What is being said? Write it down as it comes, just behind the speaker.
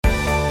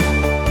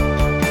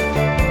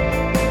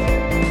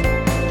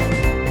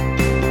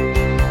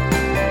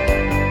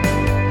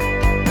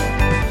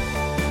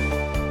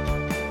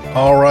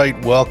All right,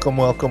 welcome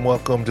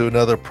to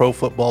another Pro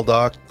Football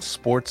Doc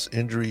Sports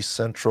Injury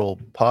Central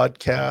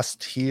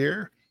podcast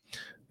here.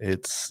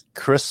 It's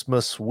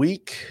Christmas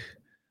week.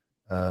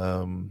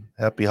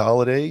 Happy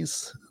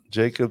holidays.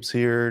 Jacob's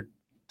here,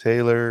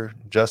 Taylor,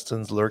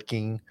 Justin's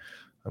lurking.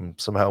 I'm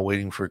somehow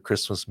waiting for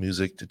Christmas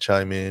music to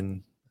chime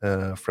in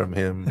from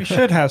him. We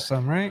should have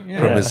some, right?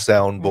 Yeah. From his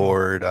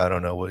soundboard. I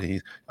don't know what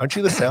aren't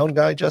you the sound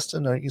guy,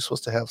 Justin? Aren't you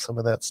supposed to have some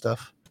of that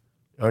stuff?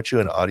 Aren't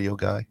you an audio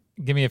guy?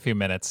 Give me a few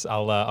minutes.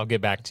 I'll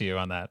get back to you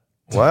on that.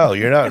 Wow,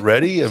 you're not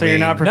ready? You're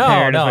not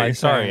prepared. No, I'm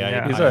sorry.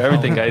 He's our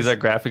everything guy. He's our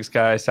graphics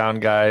guy,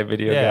 sound guy,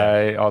 video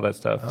guy, all that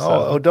stuff.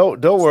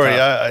 Don't worry.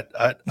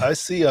 I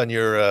see on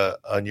your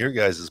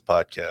guys'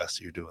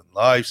 podcast, you're doing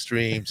live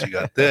streams. You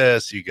got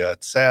this, you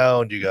got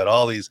sound, you got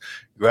all these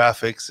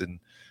graphics, and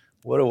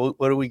what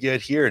do we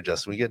get here,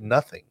 Justin? We get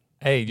nothing.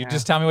 Hey, you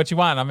just tell me what you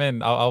want. I'm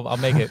in. I'll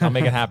make it. I'll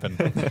make it happen.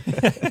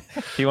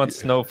 He wants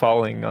snow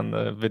falling on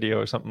the video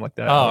or something like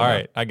that. Oh, all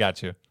right. I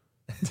got you.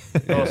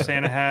 Little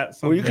Santa hat.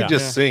 Well, you could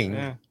just sing.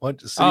 Yeah. Want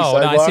to see Oh,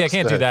 no, sidewalks? see, I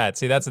can't do that.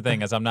 See, that's the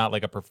thing is I'm not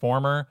like a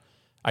performer.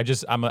 I like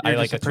just a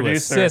to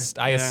producer. assist.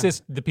 I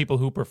assist the people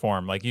who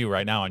perform, like you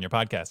right now on your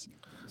podcast.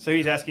 So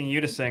he's asking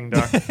you to sing,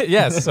 Doc.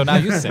 Yes. So now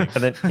you sing.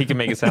 And then he can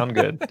make it sound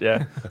good.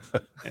 Yeah.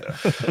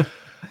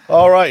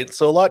 All right,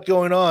 so a lot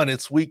going on.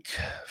 It's week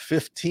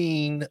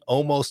 15,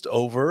 almost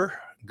over,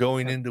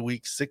 going into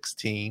week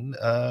 16.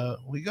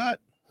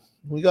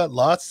 We got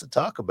lots to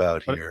talk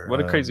about here. What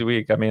a crazy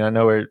week. I mean, I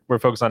know we're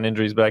focused on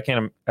injuries, but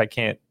I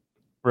can't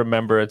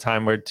remember a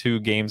time where two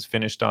games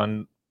finished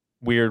on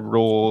weird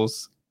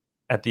rules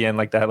at the end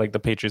like that, like the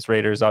Patriots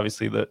Raiders,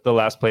 obviously the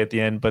last play at the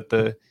end, but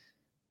the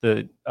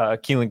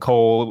Keelan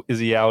Cole, is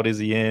he out, is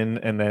he in?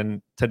 And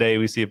then today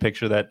we see a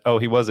picture that, oh,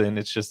 he wasn't.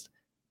 It's just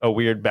a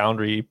weird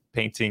boundary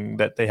painting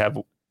that they have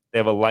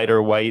a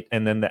lighter white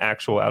and then the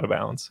actual out of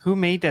bounds. Who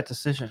made that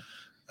decision?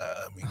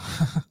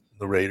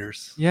 The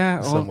Raiders.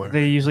 Yeah, well, somewhere.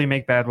 they usually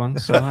make bad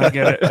ones, so I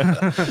get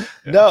it.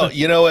 No,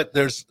 you know what?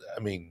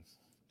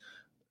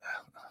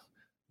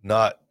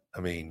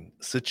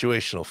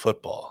 Situational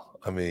football.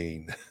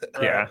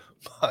 Yeah.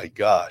 My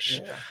gosh.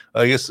 Yeah.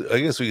 I guess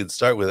we could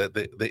start with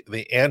it.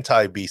 The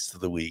anti-beast of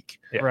the week.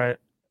 Yeah. Right.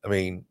 I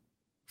mean,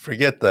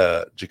 forget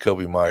the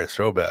Jacoby Myers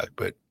throwback,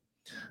 but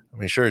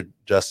sure,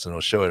 Justin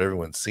will show it.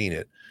 Everyone's seen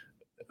it.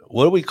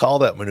 What do we call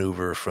that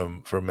maneuver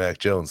from Mac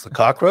Jones? The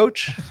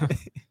cockroach?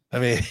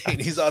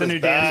 He's on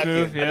his back.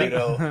 Move,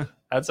 yeah.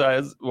 That's why I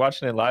was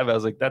watching it live. I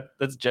was like,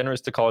 that's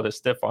generous to call it a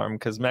stiff arm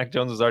because Mac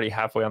Jones was already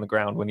halfway on the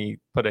ground when he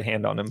put a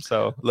hand on him.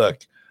 So look,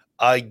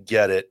 I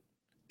get it.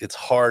 It's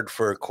hard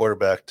for a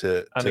quarterback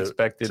to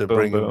unexpected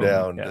bring boom, him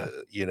down,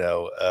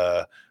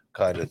 yeah.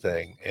 kind of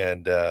thing.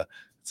 And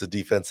it's a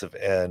defensive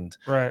end.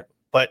 Right.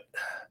 But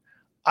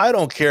I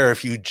don't care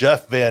if you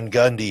Jeff Van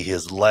Gundy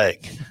his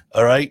leg.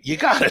 All right. You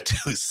got to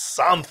do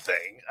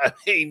something.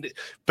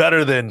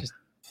 Better than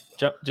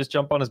just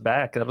jump on his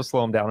back. That'll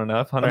slow him down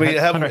enough.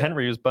 Hunter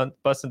Henry was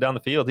busting down the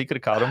field. He could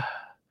have caught him.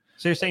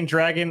 So you're saying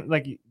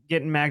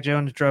getting Mac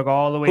Jones drug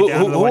all the way who, down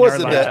who, to the who 1 was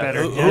yard it line that,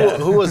 better.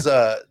 who was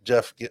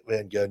Jeff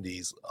Van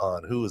Gundy's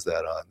on? Who was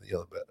that on?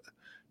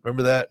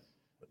 Remember that?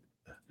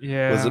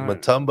 Yeah. Was it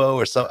Mutombo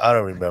or something? I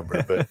don't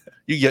remember, but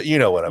you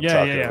know what I'm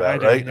talking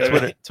about, right?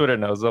 Yeah. Twitter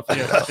knows.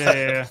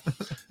 Yeah.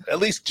 At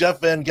least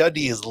Jeff Van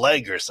Gundy his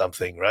leg or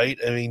something, right?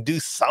 Do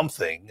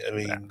something.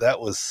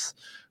 That was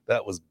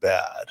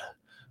bad.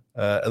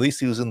 At least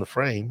he was in the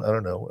frame. I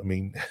don't know.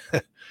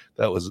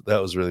 That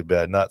was really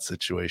bad. Not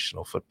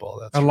situational football.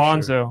 That's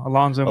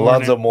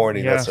Alonzo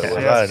Mourning. Yes, that's what it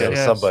was. yes, I know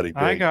yes. somebody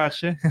big. I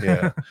got you.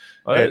 Yeah.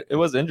 Well, it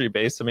was injury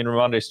based.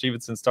 Ramondre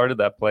Stevenson started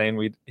that play,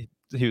 and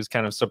he was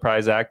kind of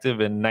surprise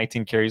active and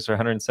 19 carries for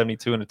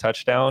 172 and a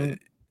touchdown.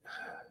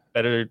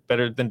 Better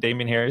than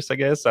Damian Harris, I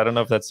guess. I don't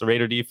know if that's the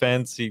Raider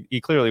defense.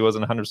 He clearly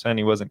wasn't 100%.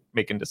 He wasn't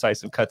making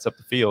decisive cuts up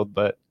the field,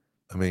 but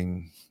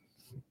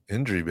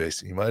injury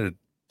based. You might have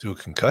do a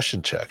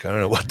concussion check. I don't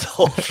know what the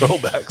whole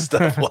throwback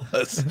stuff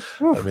was.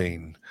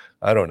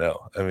 I don't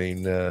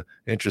know.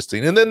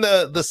 Interesting. And then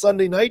the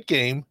Sunday night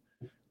game.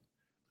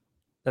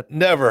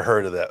 Never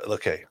heard of that.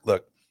 Okay,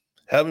 look,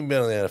 having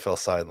been on the NFL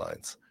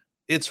sidelines,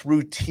 it's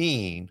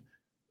routine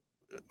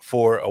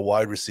for a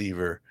wide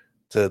receiver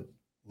to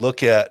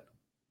look at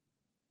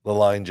the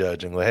line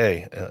judge and go,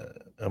 hey,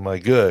 am I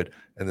good?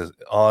 And then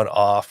on,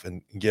 off,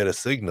 and get a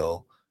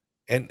signal.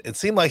 And it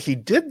seemed like he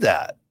did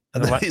that.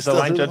 And the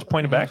line judge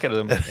pointed back at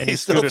him, and he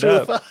still scooted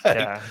threw up.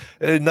 Yeah.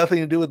 It had nothing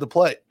to do with the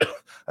play.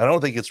 I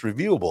don't think it's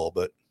reviewable,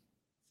 but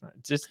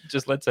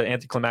just lets an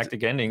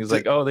anticlimactic ending. It's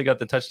like, oh, they got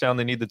the touchdown,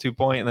 they need the 2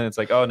 point, and then it's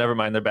like, oh, never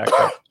mind, they're back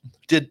up.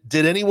 Did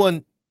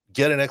anyone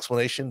get an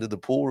explanation? Did the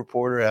pool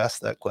reporter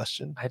ask that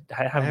question? I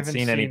haven't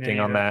seen anything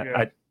on that.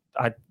 Yeah.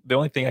 I the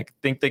only thing I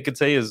think they could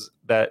say is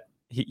that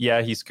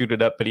he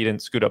scooted up, but he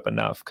didn't scoot up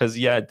enough. Because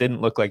it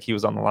didn't look like he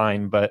was on the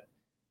line, but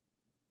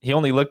he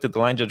only looked at the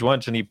line judge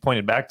once and he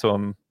pointed back to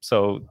him.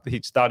 So he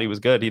thought he was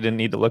good. He didn't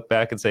need to look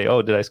back and say,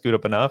 oh, did I scoot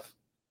up enough?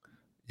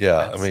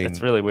 Yeah,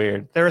 It's really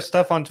weird. There was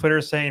stuff on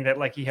Twitter saying that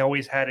like he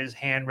always had his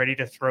hand ready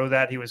to throw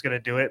that he was going to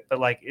do it, but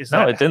like it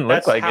didn't look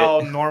that's like how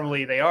it.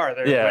 normally they are.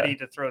 They're ready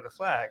to throw the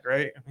flag,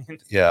 right? I mean,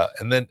 yeah,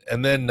 and then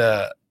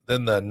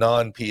the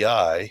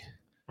non-PI.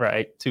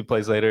 Right, 2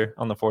 plays later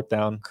on the 4th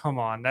down. come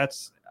on,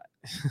 that's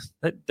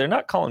They're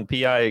not calling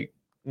PI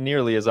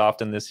nearly as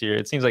often this year.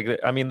 It seems like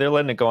they're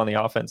letting it go on the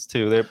offense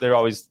too. They're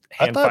always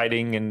hand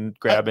fighting and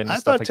grabbing. I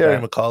and thought stuff Terry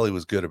like that. McCauley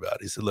was good about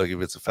it. He said, "Look, if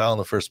it's a foul in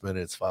the first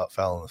minute, it's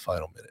foul in the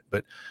final minute."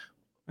 But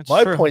it's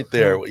my true. point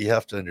there, Yeah. what you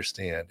have to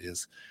understand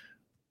is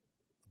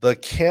the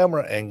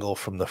camera angle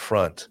from the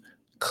front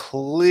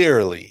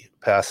clearly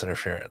pass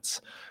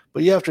interference.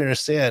 But you have to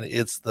understand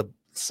it's the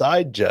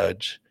side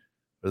judge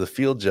or the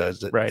field judge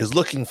that is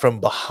looking from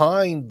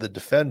behind the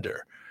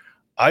defender.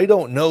 I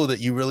don't know that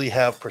you really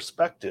have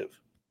perspective.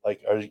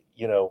 Like,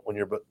 when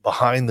you're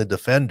behind the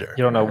defender,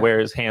 You don't know where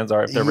his hands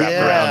are, if they're wrapped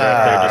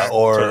around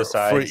or if they're just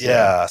to the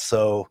sides.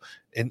 So,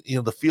 and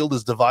the field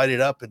is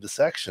divided up into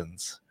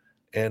sections,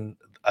 and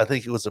I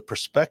think it was a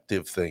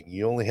perspective thing.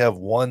 You only have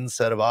one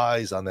set of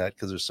eyes on that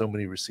because there's so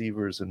many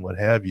receivers and what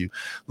have you.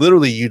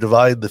 Literally, you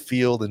divide the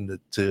field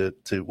into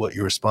to what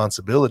your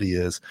responsibility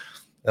is.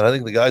 And I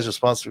think the guys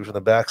responsible from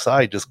the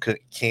backside just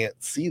can't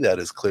see that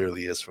as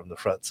clearly as from the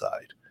front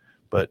side.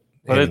 But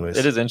anyways.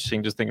 It is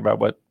interesting just thinking about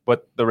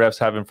what the refs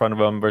have in front of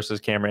them versus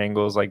camera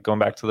angles. Like going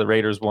back to the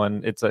Raiders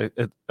one, it's a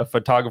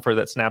photographer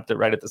that snapped it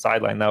right at the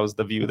sideline. That was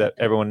the view that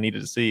everyone needed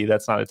to see.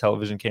 That's not a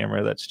television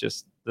camera. That's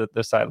just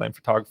the sideline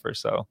photographer.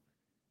 So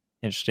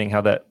interesting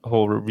how that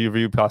whole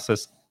review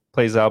process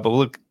plays out. But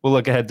we'll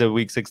look ahead to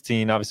Week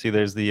 16. Obviously,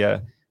 there's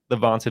the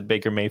vaunted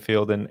Baker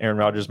Mayfield and Aaron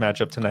Rodgers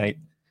matchup tonight.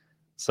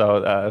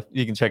 So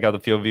you can check out the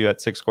field view at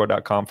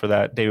sixscore.com for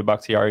that. David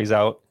Bakhtiari's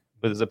out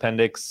with his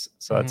appendix.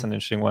 So that's an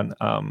interesting one.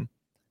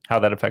 How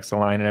that affects the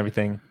line and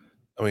everything.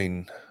 I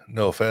mean,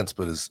 no offense,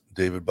 but has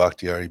David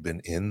Bakhtiari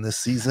been in this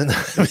season?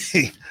 I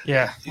mean,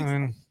 yeah.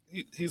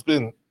 He's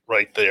been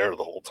right there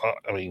the whole time.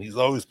 I mean, he's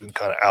always been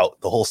kind of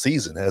out the whole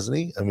season, hasn't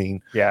he? I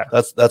mean, yeah,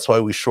 that's why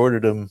we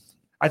shorted him.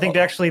 I think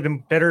actually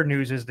the better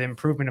news is the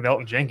improvement of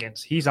Elton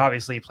Jenkins. He's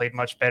obviously played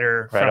much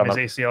better from his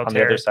ACL on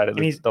tear. the other side of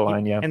the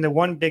line, yeah. And the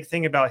one big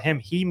thing about him,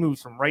 he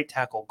moves from right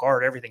tackle,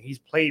 guard, everything. He's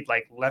played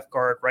like left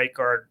guard, right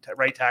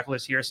tackle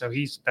this year, so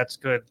that's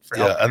good for.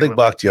 Yeah, I think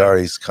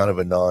Bakhtiari's kind of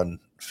a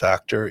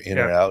non-factor in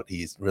or out.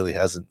 He really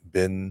hasn't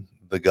been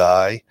the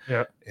guy.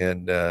 Yeah,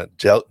 and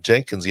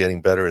Jenkins getting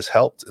better has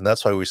helped, and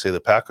that's why we say the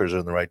Packers are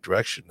in the right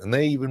direction. And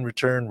they even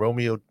returned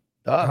Romeo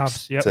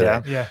Dobbs.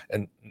 Yeah.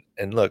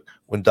 And look,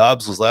 when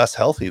Dobbs was last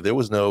healthy, there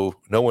was no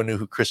one knew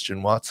who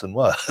Christian Watson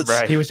was.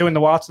 Right, he was doing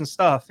the Watson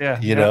stuff. Yeah,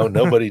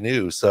 nobody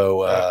knew.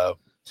 So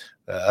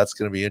that's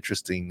going to be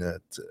interesting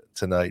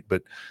tonight.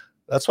 But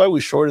that's why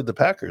we shorted the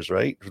Packers,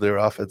 right? Their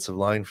offensive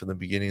line from the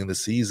beginning of the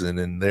season,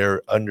 and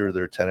they're under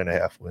their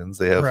 10.5 wins.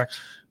 They have,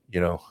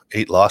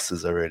 8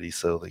 losses already,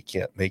 so they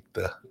can't make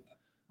the.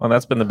 Well,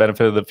 that's been the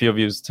benefit of the field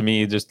views to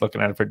me, just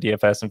looking at it for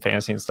DFS and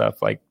fantasy and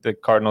stuff. Like the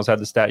Cardinals had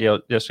the stat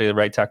yesterday, the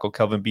right tackle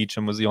Kelvin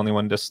Beachum was the only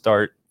one to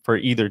start for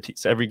either team.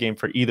 So every game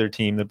for either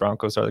team, the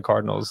Broncos are the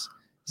Cardinals.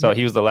 So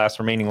he was the last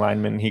remaining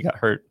lineman. He got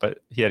hurt, but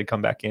he had to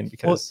come back in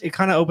because it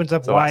kind of opens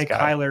up why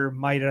Kyler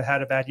might have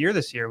had a bad year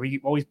this year. We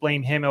always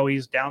blame him. Oh,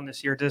 he's down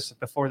this year just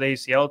before the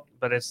ACL,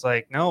 but it's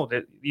like, no,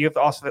 that you have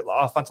the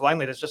offensive line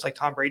that's just like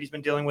Tom Brady's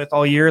been dealing with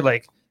all year.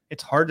 Like,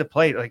 it's hard to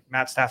play like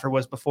Matt Stafford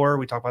was before.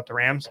 We talk about the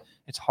Rams.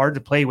 It's hard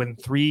to play when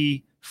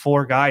 3-4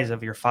 guys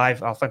of your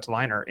 5 offensive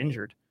line are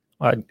injured.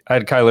 I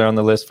had Kyler on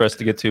the list for us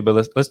to get to,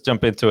 but let's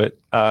jump into it.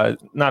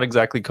 Not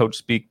exactly coach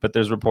speak, but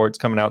there's reports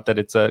coming out that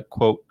it's a,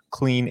 quote,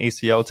 clean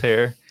ACL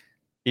tear,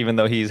 even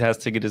though he has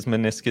to get his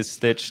meniscus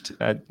stitched.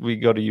 We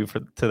go to you for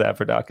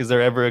Doc. Is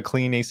there ever a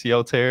clean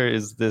ACL tear?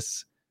 Is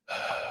this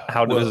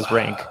how does this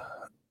rank?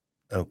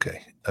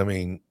 Okay, I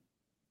mean,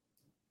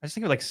 I just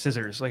think of like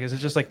scissors. Like, is it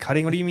just like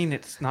cutting? What do you mean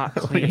it's not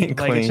clean?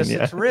 Like, it's just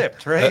it's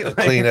ripped, right? Like,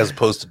 clean as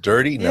opposed to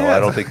dirty? No, I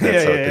don't think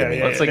that's how they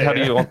mean. It's like how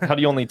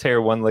do you only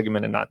tear one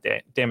ligament and not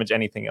damage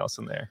anything else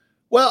in there?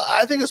 Well,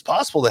 I think it's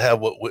possible to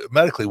have what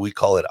medically we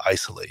call it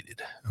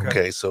isolated.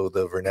 Okay, so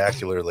the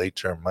vernacular lay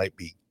term might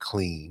be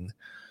clean,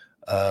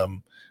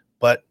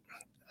 but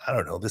I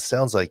don't know. This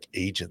sounds like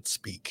agent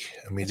speak.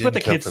 I mean, it's what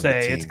the kids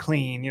say. It's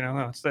clean.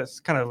 That's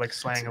kind of like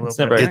slang a little bit. It's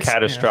never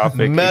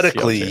catastrophic.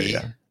 Medically,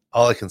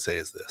 all I can say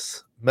is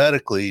this.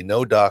 Medically,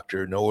 no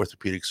doctor, no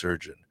orthopedic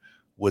surgeon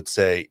would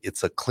say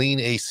it's a clean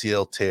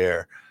ACL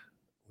tear.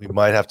 We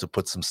might have to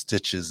put some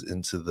stitches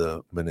into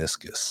the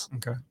meniscus.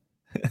 Okay.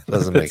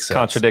 Doesn't make sense.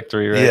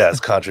 Contradictory, right? Yeah, it's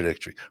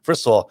contradictory.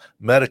 First of all,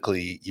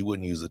 medically, you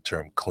wouldn't use the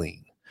term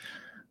clean.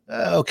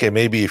 Okay,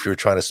 maybe if you're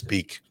trying to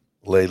speak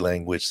lay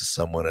language to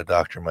someone, a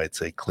doctor might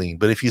say clean.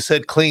 But if you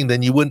said clean,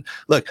 then you wouldn't.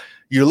 Look,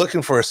 you're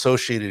looking for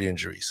associated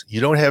injuries.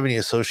 You don't have any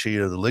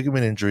associated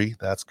ligament injury.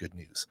 That's good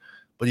news.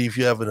 But if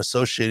you have an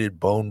associated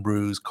bone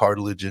bruise,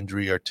 cartilage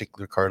injury,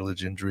 articular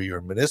cartilage injury,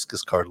 or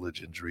meniscus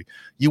cartilage injury,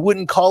 you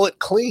wouldn't call it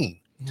clean.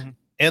 Mm-hmm.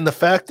 And the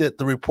fact that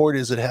the report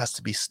is it has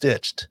to be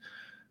stitched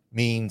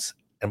means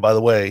And by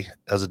the way,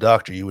 as a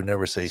doctor, you would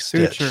never say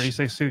stitch. Suture. You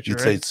say suture. You'd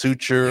right? say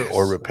suture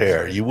or repair.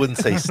 Sorry. You wouldn't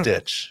say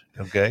stitch.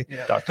 Okay.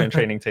 Yeah. Doctor in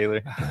training,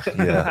 Taylor.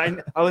 Yeah.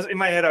 I was in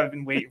my head. I've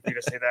been waiting for you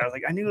to say that. I was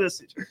like, I knew this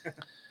suture.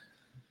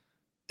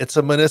 It's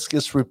a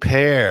meniscus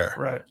repair.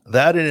 Right.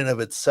 That in and of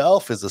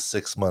itself is a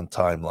 6-month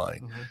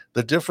timeline. Mhm.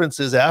 The difference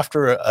is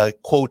after a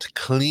quote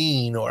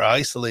clean or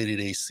isolated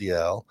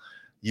ACL,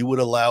 you would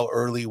allow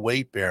early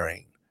weight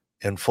bearing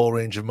and full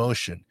range of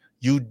motion.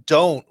 You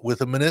don't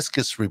with a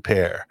meniscus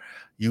repair.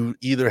 You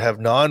either have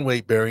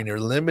non-weight bearing or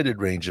limited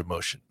range of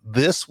motion.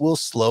 This will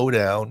slow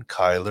down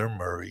Kyler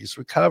Murray's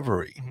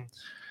recovery. Mhm.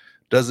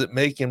 Does it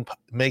make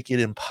it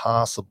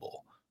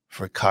impossible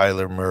for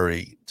Kyler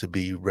Murray to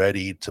be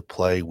ready to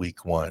play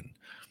week 1?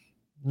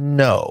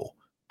 No,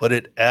 but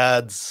it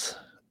adds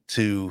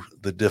to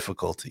the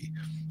difficulty.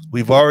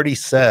 We've already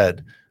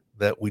said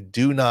that we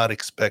do not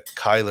expect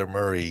Kyler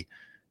Murray,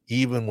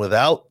 even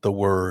without the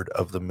word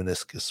of the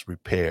meniscus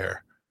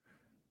repair.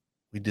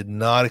 We did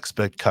not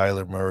expect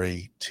Kyler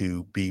Murray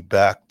to be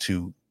back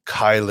to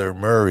Kyler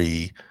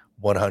Murray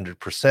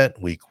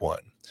 100% week 1.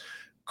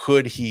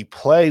 Could he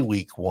play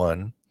week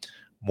 1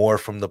 more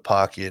from the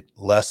pocket,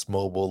 less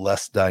mobile,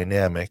 less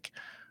dynamic?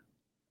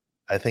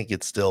 I think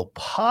it's still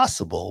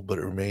possible, but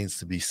it remains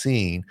to be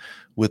seen.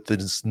 With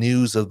this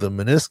news of the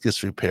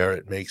meniscus repair,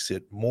 it makes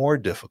it more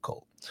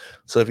difficult.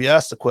 So if you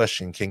ask the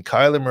question, can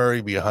Kyler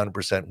Murray be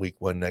 100% week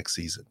 1 next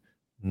season?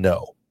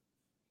 No.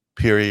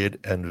 Period.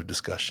 End of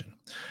discussion.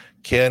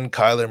 Can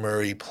Kyler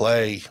Murray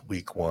play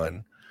week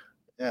 1?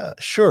 Yeah,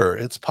 sure.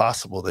 It's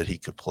possible that he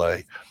could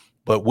play,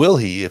 but will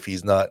he if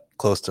he's not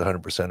close to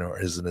 100% or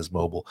isn't as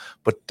mobile?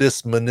 But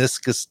this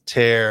meniscus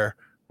tear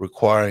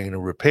requiring a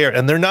repair,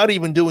 and they're not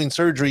even doing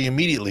surgery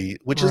immediately,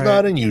 which is Right.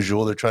 not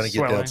unusual. They're trying to get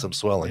down Swelling. some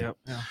swelling. Yep.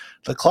 Yeah.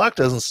 The clock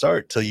doesn't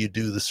start till you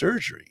do the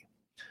surgery.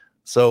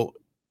 So,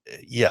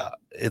 yeah,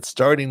 it's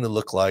starting to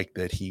look like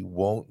that he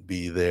won't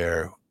be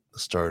there the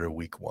start of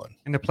week 1.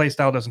 And the play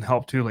style doesn't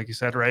help too, like you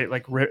said, right?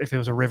 Like if it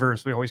was a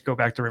Rivers, we always go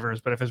back to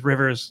Rivers. But if it's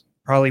Rivers,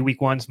 probably week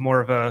 1's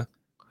more of a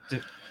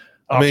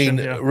I mean, option,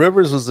 yeah.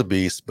 Rivers was a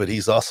beast, but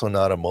he's also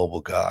not a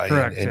mobile guy.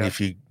 Correct, And yeah. if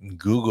you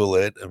Google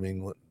it, I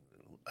mean,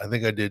 I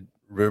think I did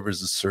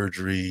Rivers'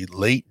 surgery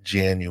late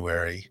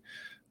January.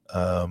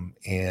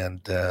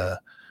 And there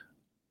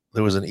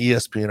was an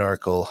ESPN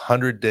article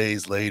 100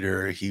 days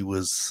later, he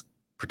was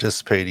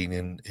participating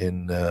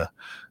in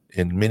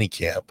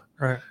minicamp.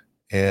 Right.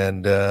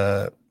 And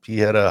he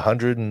had a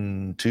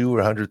 102 or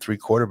 103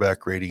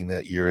 quarterback rating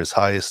that year, his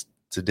highest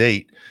to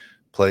date,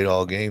 played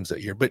all games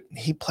that year. But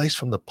he plays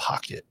from the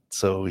pocket,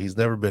 so he's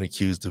never been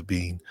accused of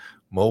being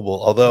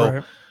mobile.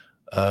 Although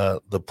Right.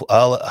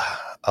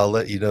 I'll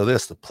let you know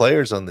this: the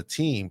players on the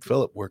team,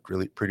 Philip worked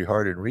pretty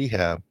hard in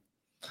rehab,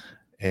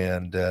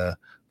 and the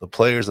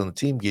players on the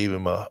team gave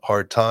him a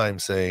hard time,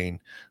 saying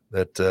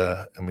that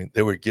I mean,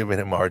 they were giving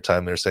him a hard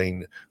time. They're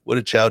saying, "What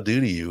did Chow do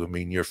to you? I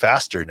mean, you're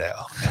faster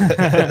now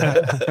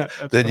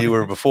than you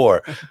were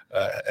before."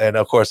 And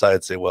of course,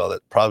 I'd say, well,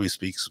 that probably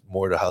speaks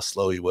more to how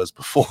slow he was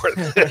before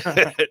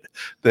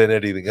than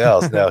anything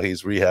else. Now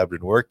he's rehabbed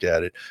and worked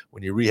at it.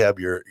 When you rehab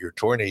your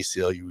torn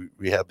ACL, you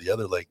rehab the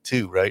other leg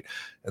too, right?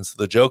 And so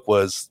the joke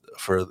was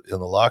in the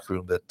locker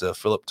room that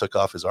Philip took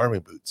off his army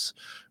boots.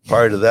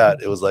 Prior to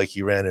that, it was like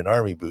he ran in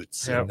army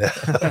boots. Yep.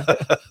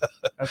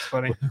 That's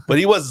funny. But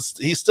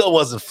he still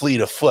wasn't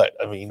fleet of foot.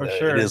 I mean, For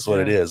sure, it is what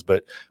it yeah. is.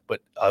 But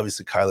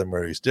obviously Kyler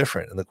Murray is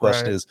different. And the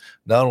question Right. is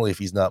not only if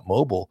he's not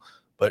mobile,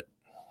 but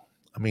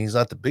I mean, he's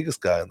not the biggest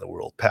guy in the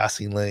world,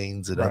 passing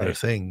lanes and other Right.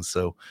 things.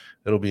 So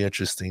it'll be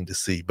interesting to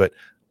see. But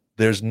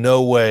there's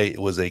no way it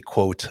was a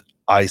quote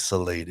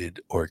isolated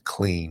or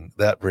clean.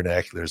 That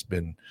vernacular has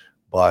been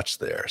botched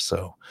there.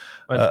 So,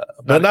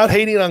 but not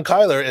hating on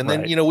Kyler. And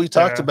then, Right. you know, we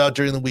talked Yeah. about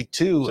during the week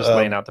too, Just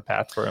laying out the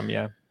path for him.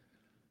 Yeah.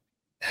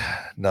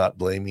 not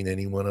blaming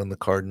anyone on the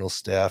Cardinals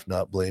staff,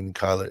 not blaming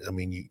Kyler. I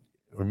mean, you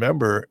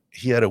remember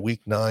he had a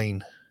week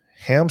 9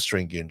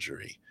 hamstring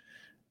injury.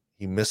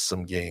 He missed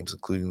some games,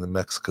 including the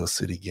Mexico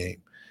City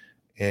game.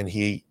 And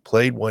he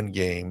played one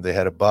game. They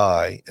had a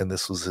bye, and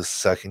this was his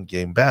second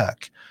game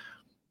back.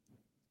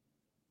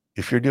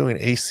 If you're doing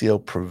ACL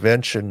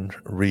prevention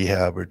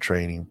rehab or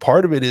training,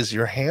 part of it is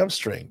your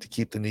hamstring to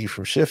keep the knee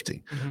from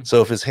shifting. Mhm.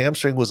 So if his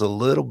hamstring was a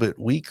little bit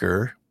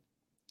weaker,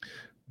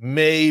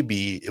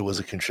 maybe it was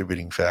a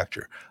contributing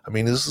factor. I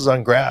mean, this is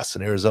on grass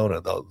in Arizona,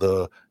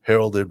 the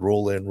heralded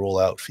roll in, roll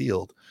out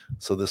field.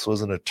 So this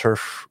wasn't a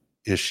turf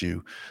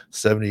issue.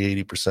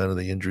 70-80% of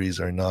the injuries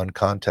are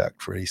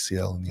non-contact for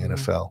ACL in the Mhm.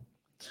 NFL.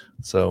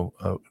 So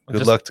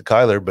good luck to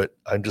Kyler, but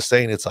I'm just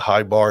saying it's a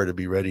high bar to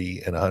be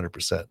ready and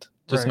 100%.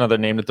 Just Right. another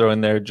name to throw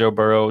in there. Joe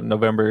Burrow,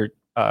 November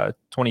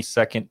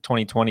 22nd,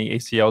 2020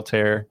 ACL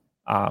tear.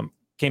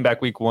 Came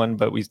back week 1,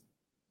 but was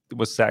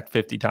sacked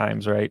 50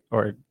 times, right?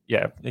 Or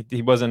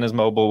he wasn't as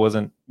mobile,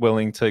 wasn't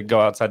willing to go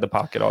outside the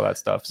pocket, all that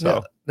stuff.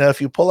 So Now if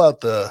you pull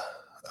out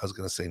I was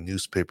going to say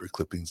newspaper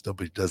clippings,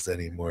 nobody does that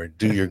anymore.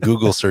 Do your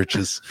Google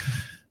searches.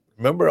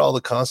 remember all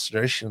the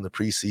consternation in the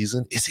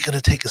preseason? Is he going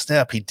to take a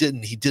snap? He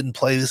didn't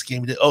play this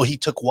game. He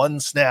took one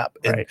snap.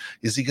 And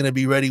is he going to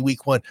be ready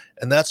week 1?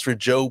 And that's for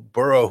Joe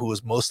Burrow, who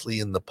was mostly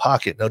in the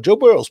pocket. Now, Joe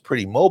Burrow's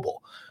pretty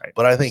mobile,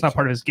 but I think it's not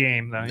part of his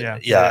game, though.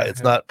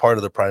 It's not part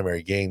of the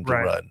primary game to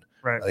run.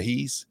 Right.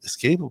 He's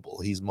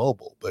escapable. He's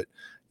mobile, but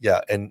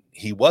and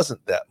he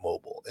wasn't that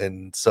mobile.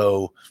 And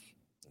so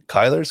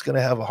Kyler's going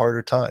to have a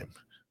harder time.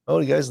 Oh,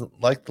 you guys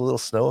like the little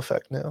snow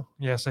effect now?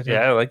 Yes, I do.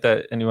 Yeah, I like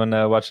that. Anyone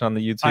watching on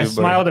the YouTube? I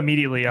smiled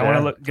immediately. I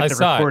want to get the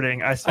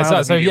recording. I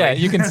smiled. So yeah,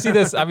 you can see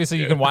this. Obviously,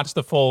 you can watch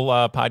the full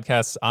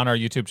podcast on our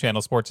YouTube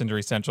channel, Sports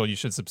Injury Central. You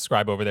should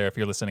subscribe over there if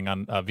you're listening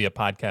on via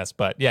podcast.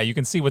 But yeah, you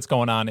can see what's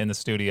going on in the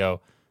studio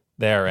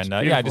there. And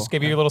I just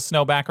gave you a little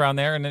snow background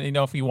there. And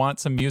if you want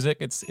some music,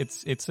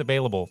 it's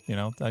available.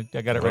 I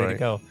got it ready to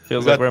go.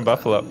 Feels like we're in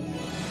Buffalo.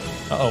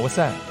 Oh, what's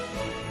that?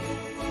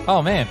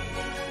 Oh man,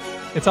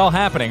 it's all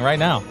happening right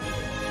now.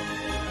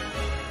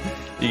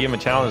 You gave him a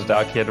challenge,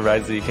 Doc. He had to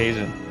rise to the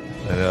occasion.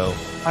 I know.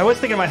 I was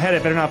thinking in my head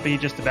it better not be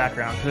just the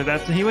background,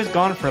 because he was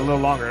gone for a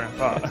little longer than I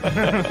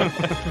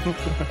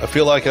thought. I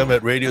feel like I'm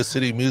at Radio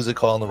City Music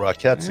Hall in the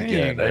Rockettes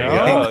again.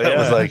 That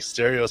was like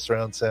stereo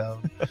surround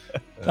sound.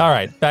 All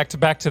right, back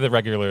to the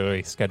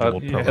regularly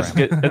scheduled program.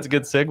 That's a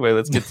good segue.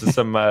 Let's get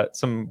to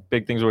some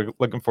big things we're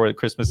looking for at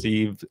Christmas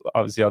Eve.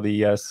 Obviously, all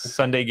the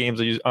Sunday games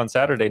are on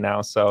Saturday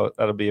now, so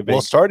that'll be a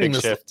big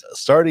shift.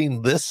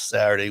 Starting this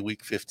Saturday,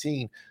 week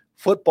 15.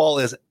 Football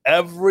is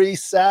every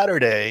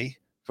Saturday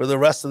for the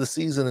rest of the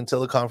season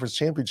until the conference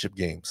championship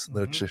games.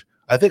 Mm-hmm.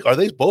 I think, are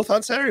they both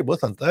on Saturday?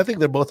 I think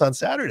they're both on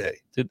Saturday.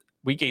 Did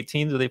week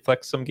 18, do they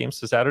flex some games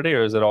to Saturday,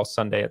 or is it all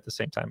Sunday at the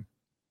same time?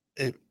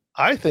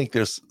 I think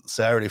there's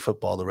Saturday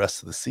football the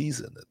rest of the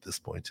season at this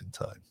point in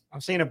time.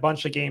 I'm seeing a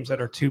bunch of games that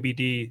are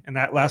 2BD, and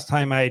that last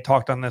time I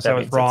talked on this, I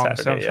was wrong.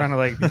 Saturday, so I'm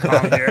trying to be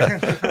calm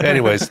here.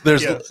 Anyways,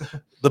 there's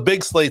the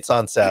big slate's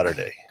on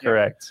Saturday.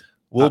 Correct.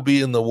 We'll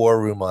be in the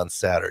war room on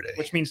Saturday.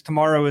 Which means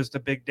tomorrow is the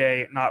big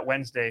day, not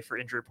Wednesday, for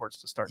injury reports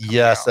to start.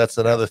 Yes, that's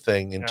another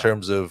thing in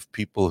terms of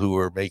people who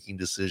are making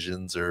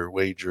decisions or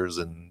wagers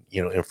and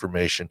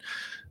information.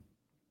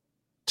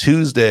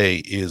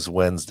 Tuesday is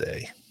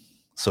Wednesday,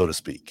 so to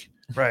speak.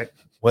 Right.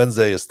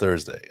 Wednesday is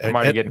Thursday. I'm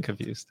already getting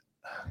confused.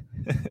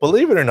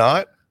 Believe it or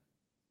not,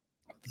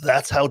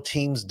 that's how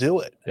teams do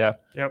it. Yeah.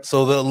 Yep.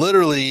 So they'll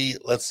literally,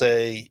 let's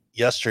say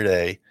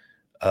yesterday,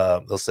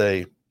 they'll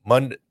say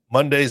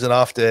Monday's an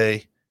off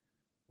day.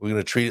 We're going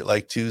to treat it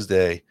like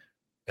Tuesday.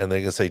 And they're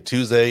going to say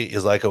Tuesday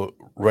is like a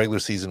regular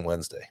season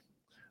Wednesday.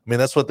 I mean,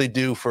 that's what they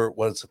do for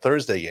when it's a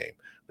Thursday game.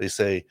 They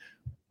say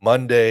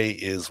Monday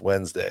is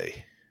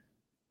Wednesday,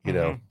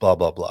 blah,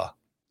 blah, blah.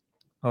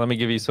 Well, let me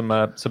give you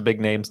some big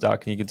names,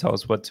 Doc, and you can tell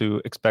us what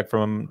to expect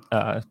from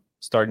them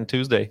starting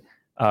Tuesday.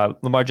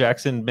 Lamar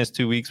Jackson missed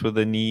 2 weeks with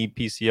a knee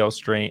PCL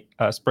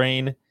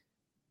sprain.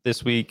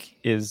 This week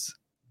is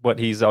what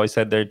he's always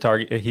said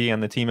he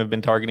and the team have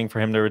been targeting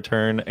for him to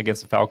return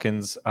against the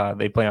Falcons.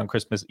 They play on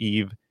Christmas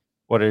Eve.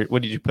 What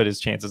did you put his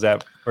chances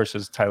at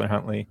versus Tyler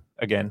Huntley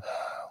again?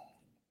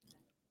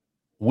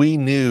 We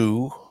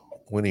knew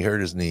when he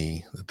hurt his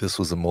knee that this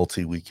was a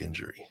multi-week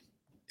injury.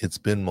 It's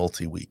been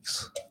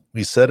multi-weeks.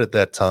 We said at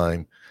that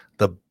time,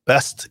 the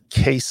best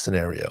case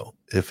scenario,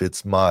 if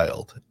it's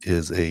mild,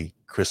 is a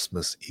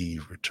Christmas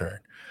Eve return.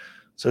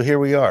 So here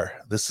we are.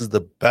 This is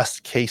the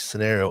best case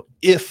scenario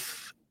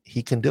if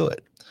he can do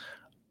it.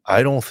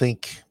 I don't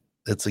think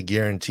it's a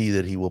guarantee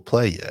that he will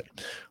play yet.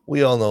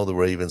 We all know the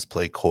Ravens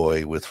play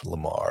coy with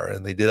Lamar,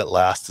 and they did it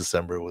last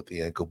December with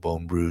the ankle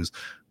bone bruise.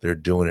 They're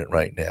doing it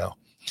right now.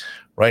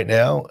 Right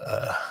now,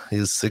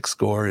 his 6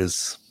 score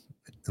is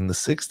in the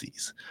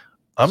 60s.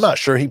 I'm not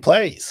sure he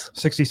plays.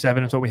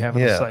 67 is what we have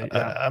on the site.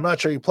 Yeah. I'm not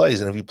sure he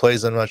plays. And if he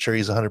plays, I'm not sure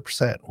he's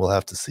 100%. We'll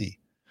have to see.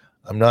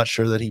 I'm not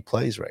sure that he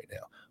plays right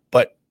now.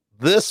 But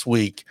this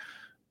week,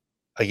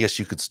 I guess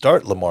you could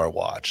start Lamar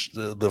watch.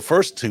 The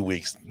first 2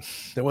 weeks,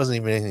 there wasn't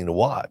even anything to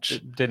watch.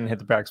 It didn't hit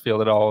the practice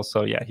field at all.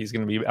 So, yeah, he's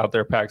going to be out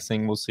there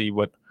practicing. We'll see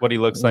what he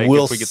looks like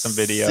if we get some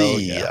video.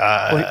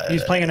 Well,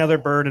 he's playing another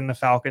bird in the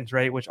Falcons,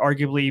 right, which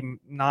arguably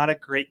not a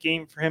great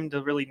game for him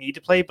to really need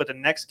to play. But the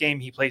next game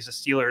he plays the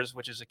Steelers,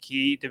 which is a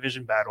key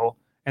division battle.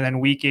 And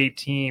then week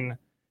 18,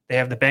 they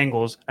have the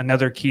Bengals,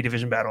 another key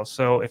division battle.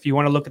 So if you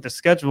want to look at the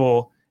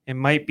schedule, it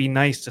might be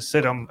nice to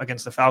sit him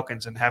against the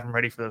Falcons and have him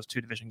ready for those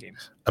 2 division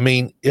games. I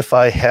mean, if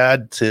I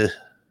had to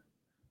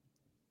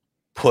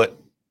put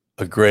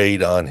a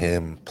grade on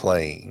him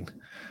playing,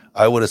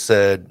 I would have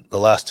said the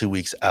last 2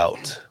 weeks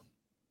out.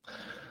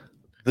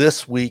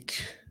 This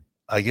week,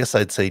 I guess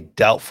I'd say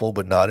doubtful,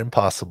 but not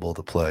impossible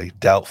to play.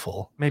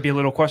 Doubtful. Maybe a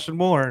little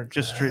questionable or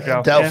just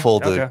doubtful?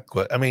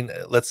 Doubtful. I mean,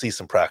 let's see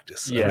some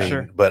practice. Yeah,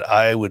 sure. But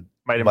I would.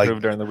 Might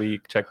improve during the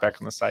week. Check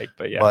back on the site.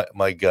 But yeah.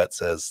 My gut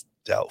says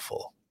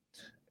doubtful.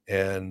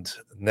 And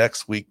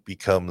next week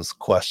becomes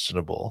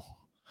questionable.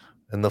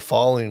 And the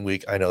following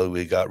week, I know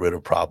we got rid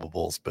of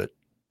probables, but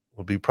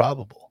would be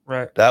probable.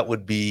 Right. That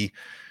would be,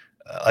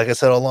 like I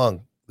said all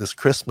along, this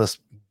Christmas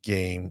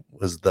game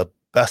was the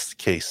best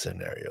case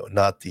scenario,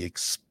 not the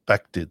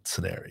expected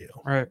scenario.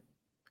 Right.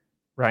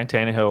 Ryan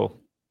Tannehill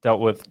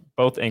dealt with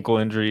both ankle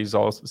injuries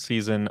all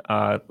season.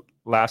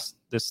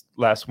 This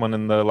last one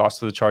in the loss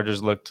to the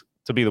Chargers looked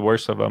to be the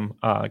worst of them.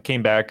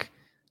 Came back,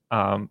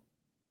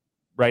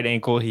 right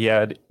ankle he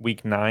had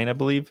week 9, I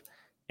believe,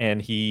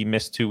 and he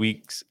missed 2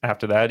 weeks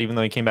after that, even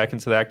though he came back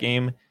into that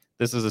game.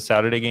 This is a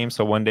Saturday game,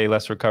 so 1 day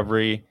less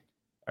recovery.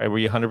 Were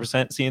you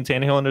 100% seeing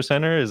Tannehill under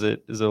center? Is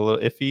it a little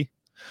iffy?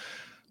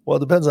 Well,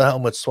 it depends on how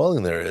much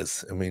swelling there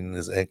is. I mean,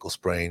 his ankle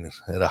sprain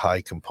had a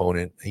high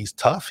component. He's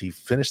tough. He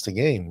finished the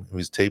game. He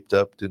was taped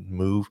up, didn't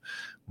move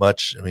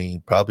much. I mean, he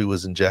probably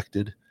was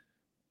injected.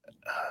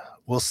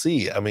 We'll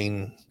see. I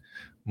mean,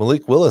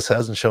 Malik Willis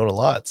hasn't shown a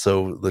lot.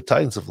 So the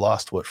Titans have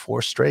lost,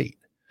 4 straight?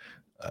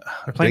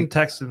 They're playing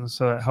Texans,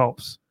 so it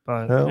helps.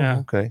 But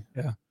okay.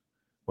 Yeah.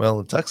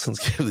 Well, the Texans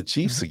give the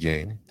Chiefs a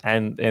game.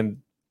 And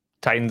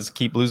Titans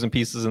keep losing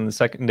pieces in the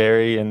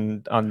secondary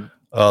and on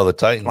the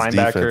Titans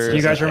linebacker. defense. Do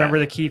you guys remember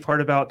the key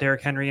part about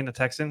Derrick Henry and the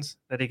Texans?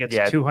 That he gets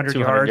 200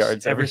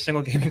 yards every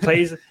single game he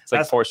plays? It's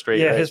like 4 straight.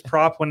 Yeah, right? his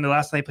prop when the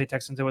last time they played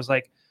Texans, it was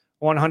like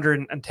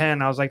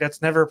 110. I was like,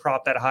 that's never a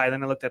prop that high.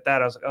 Then I looked at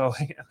that. I was like, oh,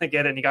 I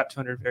get it. And he got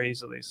 200 very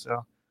easily.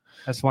 So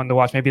that's one to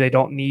watch. Maybe they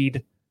don't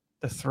need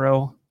to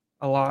throw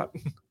a lot.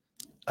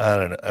 I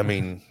don't know. I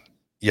mean,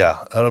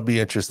 yeah, that'll be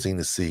interesting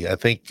to see. I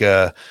think,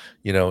 it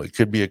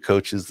could be a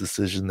coach's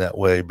decision that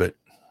way, but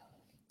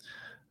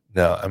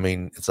no, I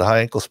mean, it's a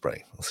high ankle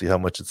sprain. We'll see how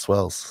much it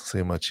swells, see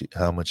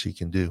how much he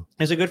can do.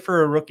 Is it good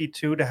for a rookie,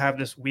 too, to have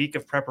this week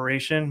of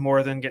preparation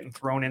more than getting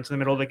thrown into the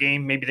middle of the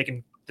game? Maybe they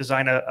can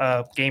design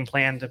a game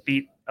plan to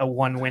beat a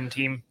 1-win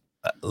team.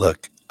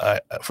 Look,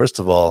 first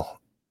of all,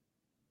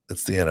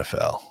 it's the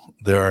NFL.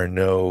 There are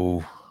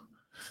no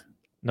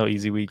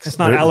easy weeks. It's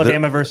not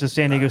Alabama versus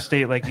San Diego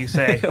State, like you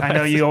say. I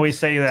know you always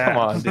say that. Come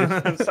on,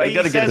 dude. So you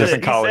got to get a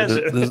different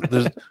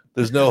college.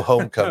 There's no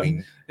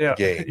homecoming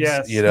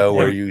games,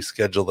 where you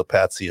schedule the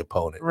patsy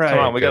opponent. Right. Come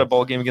on, we got a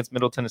bowl game against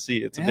Middle Tennessee.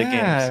 It's a big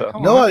game. So.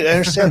 No, I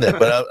understand that,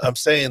 but I'm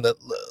saying that,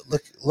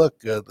 look,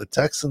 the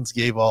Texans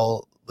gave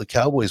all the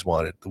Cowboys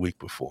wanted the week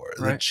before.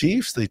 Right. The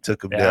Chiefs, they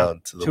took them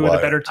down to the Two wire. of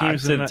the better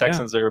teams. The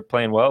Texans are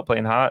playing well,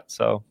 playing hot,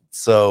 so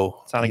it's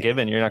not a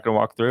given. You're not going to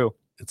walk through.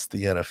 It's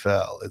the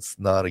NFL. It's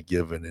not a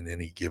given in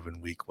any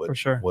given week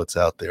what's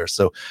out there.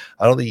 So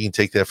I don't think you can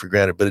take that for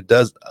granted. But it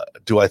does.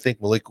 Do I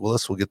think Malik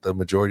Willis will get the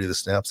majority of the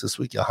snaps this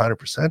week?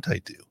 100% I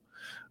do.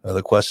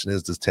 The question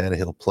is, does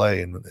Tannehill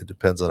play? And it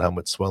depends on how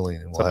much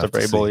swelling. And we'll have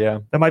to see. Yeah.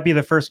 That might be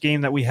the first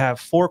game that we have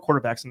 4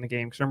 quarterbacks in the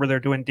game. Because remember,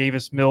 they're doing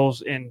Davis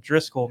Mills and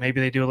Driscoll.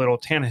 Maybe they do a little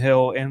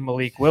Tannehill and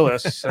Malik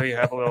Willis. So you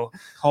have a little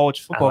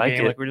college football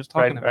game like we were just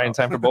talking about. Right in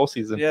time for bowl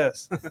season.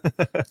 Yes.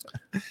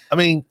 I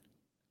mean,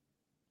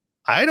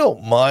 I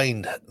don't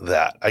mind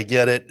that. I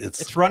get it.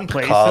 It's run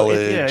plays,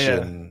 college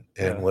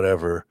and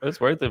whatever. But it's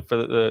worth it for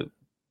the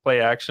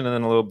play action and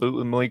then a little boot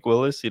with Malik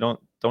Willis. You don't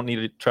need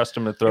to trust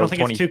him to throw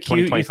 20,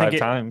 25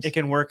 times. It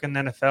can work in the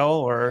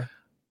NFL or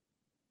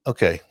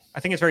okay. I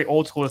think it's very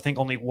old school to think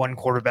only one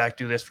quarterback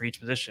do this for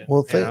each position.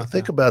 Well,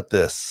 think about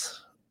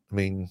this. I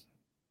mean,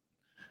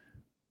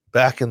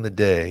 back in the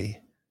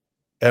day,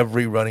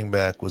 every running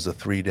back was a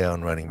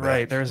 3-down running back.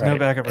 Right. There's no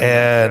backup.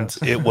 And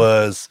it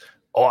was,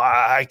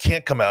 I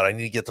can't come out. I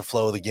need to get the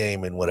flow of the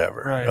game and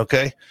whatever. Right.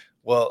 Okay.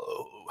 Well,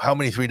 how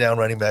many 3-down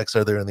running backs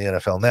are there in the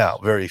NFL now?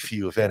 Very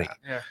few, if any.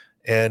 Yeah.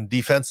 And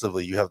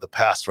defensively, you have the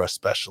pass rush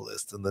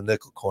specialist and the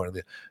nickel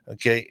corner.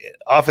 Okay,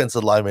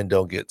 offensive linemen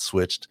don't get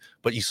switched,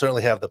 but you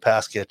certainly have the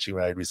pass catching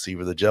wide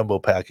receiver, the jumbo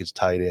package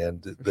tight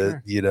end,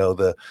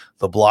 the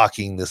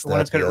blocking, this,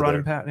 that, the other.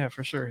 Running pat, yeah,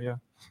 for sure, yeah.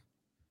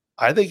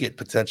 I think it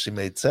potentially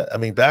made sense. I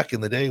mean, back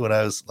in the day when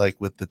I was like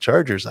with the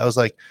Chargers, I was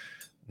like,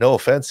 no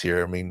offense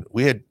here. I mean,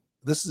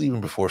 this is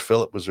even before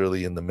Phillip was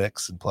really in the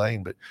mix and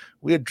playing, but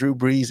we had Drew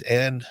Brees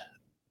and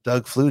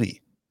Doug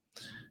Flutie.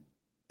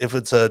 If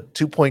it's a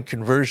 2-point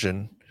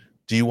conversion,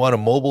 do you want a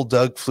mobile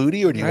Doug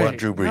Flutie or do you want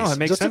Drew Brees? No, it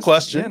makes Just sense. a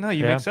question. Yeah, no,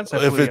 you make sense.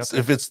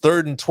 If it's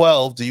 3rd and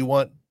 12, do you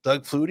want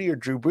Doug Flutie or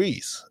Drew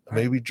Brees?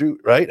 Right. Maybe Drew,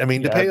 right? I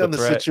mean, depending on the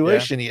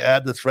situation, you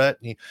add the threat.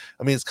 And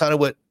it's kind of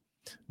what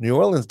New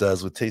Orleans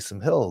does with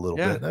Taysom Hill a little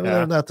bit. I mean,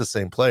 they're not the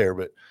same player,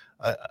 but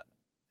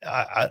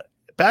I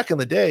back in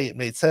the day, it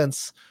made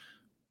sense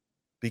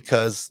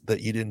because that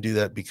you didn't do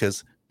that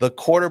because the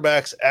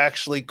quarterbacks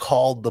actually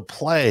called the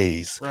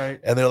plays, right?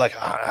 And they're like,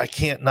 I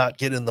can't not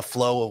get in the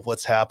flow of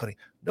what's happening.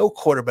 No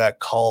quarterback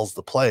calls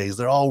the plays.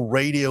 They're all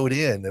radioed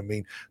in. I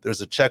mean, there's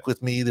a check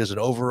with me, there's an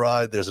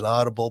override, there's an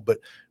audible, but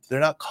they're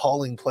not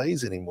calling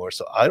plays anymore.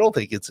 So I don't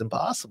think it's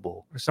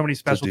impossible. There's so many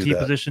specialty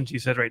positions you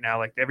said right now.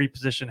 Like every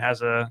position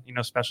has a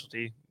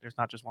specialty. There's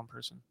not just one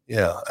person.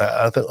 Yeah,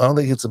 I don't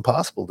think it's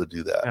impossible to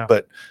do that. Yeah.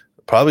 But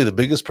probably the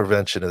biggest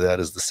prevention of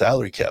that is the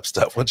salary cap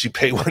stuff. Once you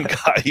pay one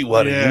guy, you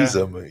want to use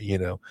them, But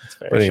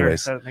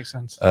anyways, that makes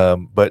sense.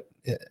 But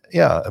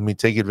yeah, I mean,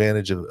 take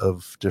advantage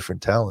of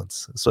different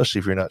talents, especially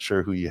if you're not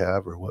sure who you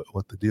have or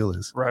what the deal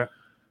is. Right.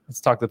 Let's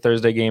talk the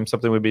Thursday game,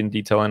 something we've been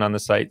detailing on the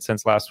site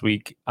since last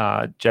week.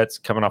 Jets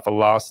coming off a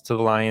loss to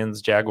the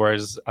Lions.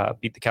 Jaguars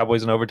beat the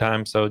Cowboys in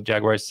overtime. So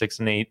Jaguars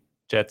 6-8,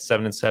 Jets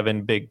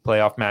 7-7, big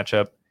playoff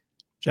matchup.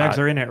 Jags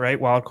are in it, right?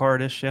 Wild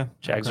card-ish, yeah.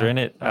 Jags are in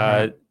it.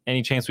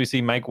 any chance we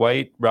see Mike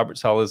White? Robert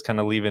Saleh is kind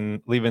of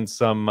leaving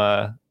some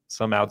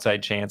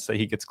outside chance that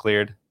he gets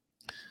cleared.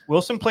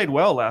 Wilson played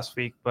well last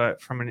week,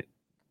 but from an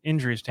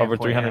injury standpoint,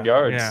 over 300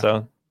 yards. Yeah.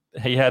 So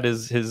he had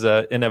his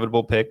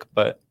inevitable pick,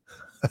 but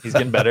he's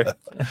getting better.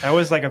 That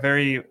was like a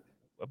very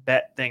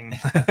bet thing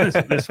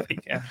this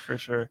weekend for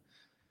sure.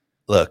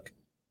 Look,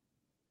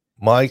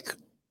 Mike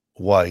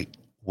White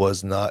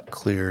was not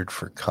cleared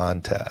for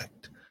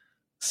contact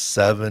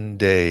 7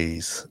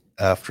 days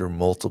after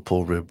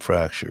multiple rib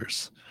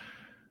fractures.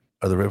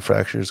 Are the rib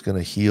fractures going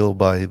to heal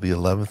by the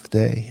 11th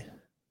day?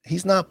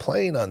 He's not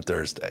playing on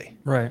Thursday.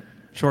 Right.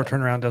 Short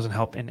turnaround doesn't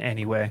help in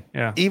any way.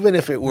 Yeah. Even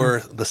if it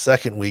were the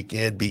second week,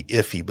 it'd be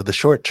iffy. But the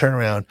short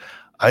turnaround,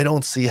 I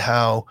don't see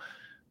how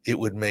it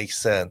would make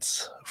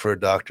sense for a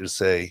doctor to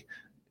say,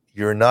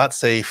 you're not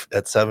safe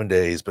at 7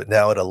 days, but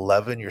now at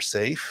 11, you're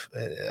safe.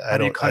 I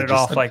don't cut it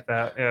off like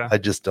that. Yeah. I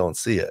just don't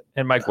see it.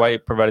 And Mike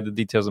White provided the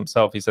details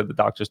himself. He said the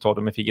doctors told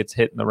him if he gets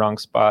hit in the wrong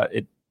spot,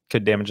 it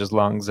could damage his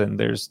lungs, and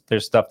there's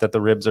stuff that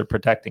the ribs are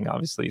protecting,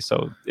 obviously.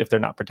 So if they're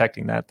not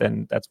protecting that,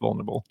 then that's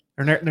vulnerable.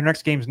 Their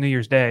next game's New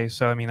Year's Day,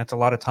 so I mean that's a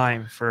lot of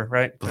time for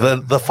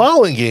the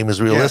following game is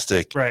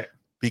realistic, right?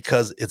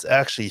 Because it's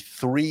actually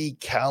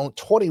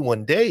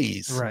 21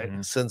 days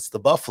since the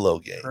Buffalo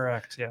game.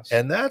 Correct. Yes.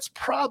 And that's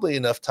probably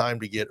enough time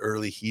to get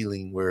early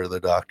healing where the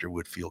doctor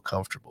would feel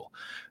comfortable.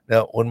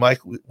 Now, when Mike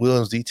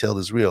Williams detailed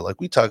is real, like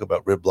we talk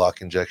about rib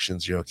block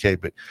injections, you're okay,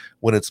 but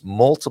when it's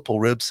multiple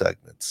rib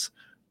segments,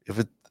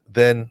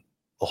 then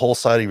the whole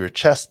side of your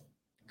chest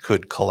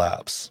could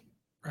collapse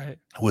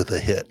with a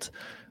hit.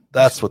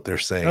 That's what they're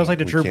saying. That was like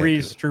the Drew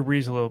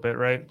Brees a little bit,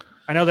 right?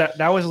 I know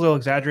that was a little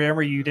exaggerated. I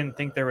remember you didn't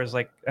think there was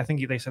I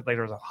think they said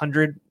there was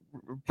 100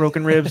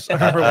 broken ribs. I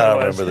don't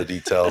remember the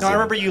details. No, I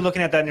remember you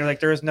looking at that and you're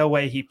like, there is no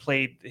way he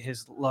played,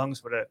 his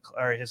lungs would have,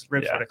 or his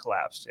ribs would have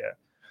collapsed. Yeah.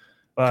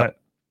 But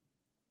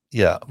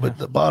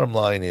the bottom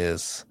line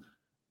is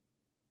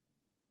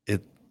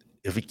if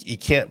he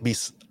can't be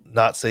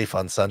not safe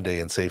on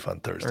Sunday and safe on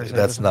Thursday.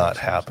 That's not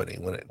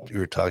happening when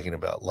you're talking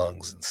about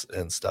lungs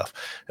and stuff.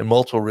 And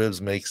multiple ribs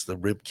makes the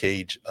rib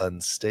cage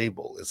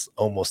unstable. It's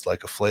almost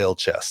like a flail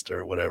chest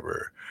or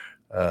whatever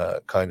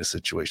kind of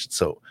situation.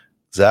 So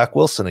Zach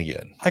Wilson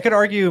again. I could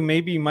argue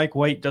maybe Mike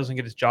White doesn't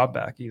get his job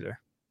back either.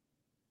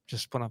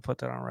 Just want to put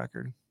that on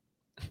record.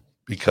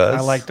 Because I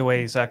like the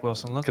way Zach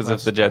Wilson looks. Because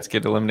if the Jets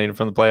get eliminated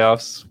from the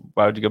playoffs,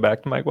 why would you go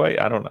back to Mike White?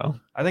 I don't know.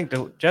 I think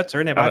the Jets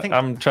are in it, but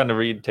I'm trying to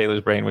read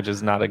Taylor's brain, which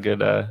is not a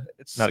good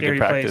it's not a good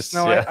practice.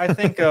 No, I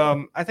think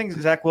I think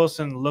Zach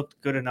Wilson looked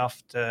good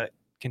enough to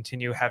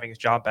continue having his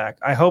job back.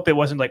 I hope it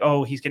wasn't like,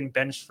 oh, he's getting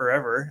benched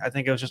forever. I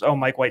think it was just, oh,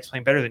 Mike White's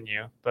playing better than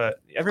you.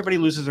 But everybody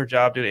loses their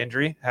job due to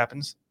injury. It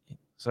happens.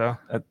 So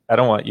I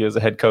don't want you as a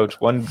head coach.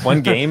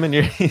 One game and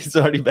he's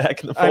already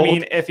back in the fold. I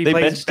mean, if he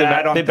plays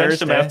bad on Thursday, they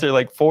benched him after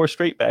like 4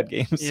 straight bad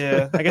games.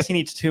 Yeah, I guess he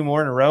needs 2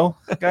 more in a row,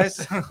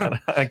 guys.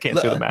 I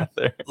can't do the math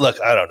there. Look,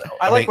 I don't know.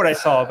 I like what I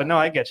saw, but no,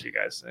 I get you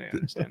guys. I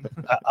understand.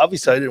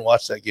 Obviously, I didn't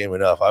watch that game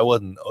enough. I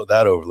wasn't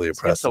that overly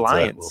impressed. The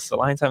Lions. The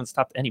Lions haven't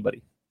stopped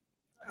anybody.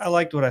 I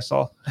liked what I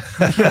saw.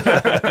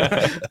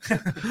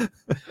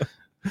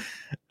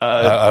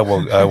 I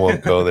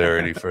won't go there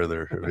any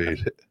further.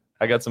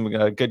 I got some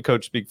good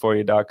coach speak for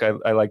you, Doc.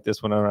 I like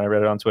this one, and I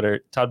read it on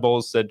Twitter. Todd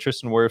Bowles said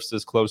Tristan Wirfs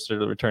is closer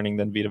to returning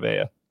than Vita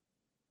Vea.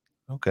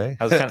 Okay.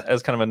 That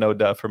was kind of a no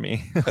duh for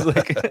me. I was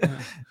like,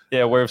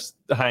 yeah, Wirfs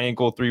high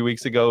ankle 3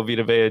 weeks ago.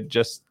 Vita Vea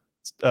just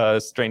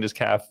strained his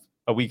calf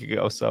a week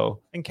ago. So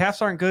and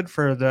calves aren't good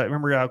for the.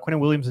 Remember, Quinnen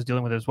Williams is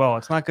dealing with it as well.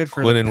 It's not good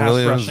for Quinnen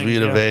Williams,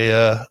 Vita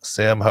Vea,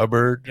 Sam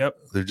Hubbard. Yep,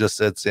 they just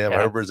said Sam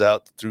Hubbard's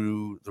out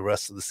through the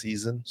rest of the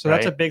season. So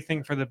that's a big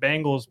thing for the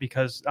Bengals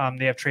because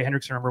they have Trey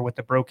Hendrickson, remember, with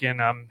the broken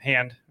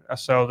hand.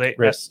 So they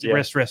wrist.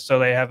 So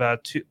they have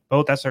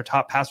both. That's their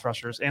top pass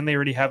rushers, and they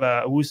already have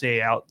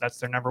Awuzie out. That's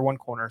their number 1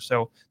 corner.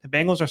 So the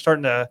Bengals are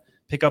starting to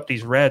pick up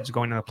these Reds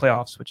going into the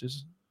playoffs, which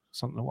is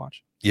something to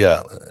watch.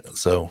 Yeah.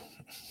 So.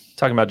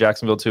 Talking about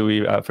Jacksonville too,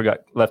 we forgot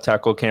left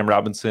tackle Cam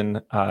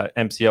Robinson,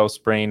 MCL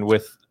sprain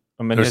with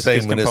a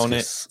meniscus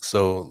component.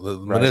 So the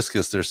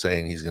meniscus, they're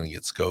saying he's going to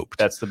get scoped.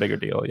 That's the bigger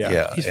deal.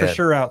 Yeah. He's for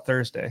sure out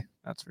Thursday.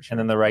 That's for sure. And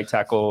then the right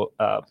tackle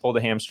pulled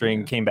a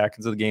hamstring, came back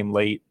into the game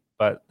late,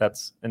 but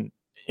that's an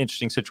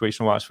interesting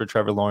situation to watch for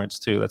Trevor Lawrence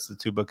too. That's the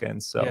 2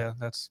 bookends. So yeah,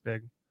 that's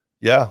big.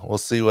 Yeah, we'll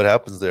see what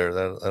happens there.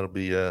 That'll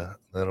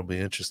be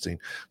interesting.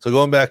 So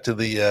going back to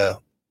the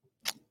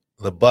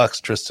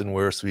Bucs, Tristan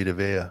Wirfs, Vita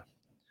Vea.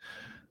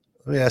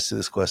 Let me ask you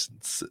this question: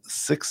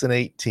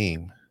 6-8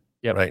 team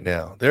right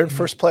now. They're in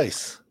first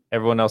place.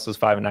 Everyone else is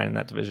 5-9 in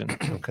that division.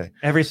 Okay,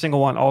 every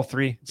single one, all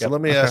 3. So let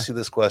me ask you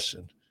this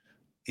question: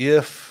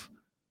 if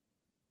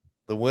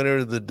the winner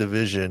of the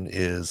division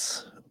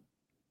is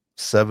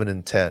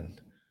 7-10,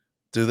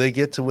 do they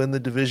get to win the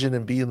division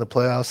and be in the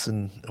playoffs,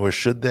 or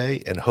should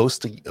they and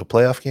host a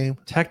playoff game?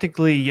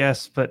 Technically,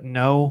 yes, but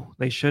no,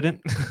 they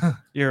shouldn't.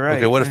 You're right.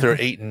 Okay, what if they're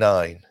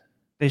 8-9?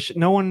 They should.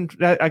 No one.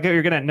 I get what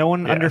you're getting at. No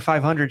one under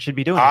 500 should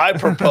be doing it. I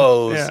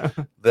propose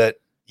that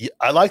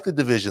I like the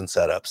division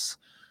setups,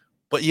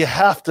 but you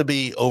have to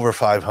be over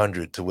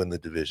 500 to win the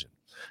division.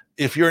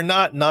 if you're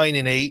not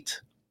 9-8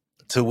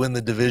 to win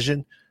the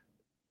division,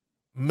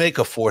 make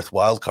a fourth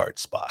wild card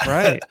spot.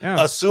 Right.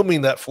 Yeah.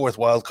 Assuming that fourth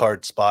wild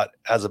card spot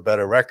has a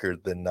better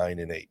record than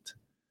 9-8.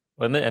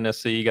 Well, in the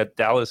NFC, you got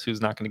Dallas,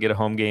 who's not going to get a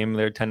home game.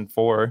 They're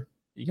 10-4.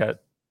 You got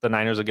the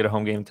Niners will get a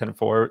home game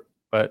 10-4,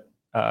 but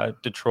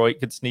Detroit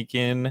could sneak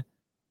in.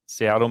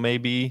 Seattle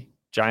maybe.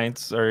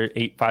 Giants are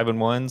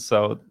 8-5-1.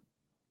 So,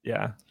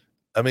 yeah.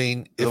 I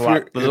mean, there's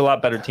a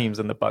lot better teams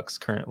than the Bucs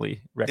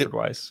currently,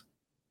 record-wise.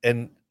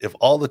 And if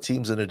all the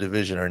teams in a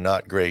division are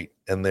not great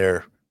and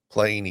they're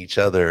playing each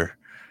other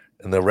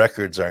and the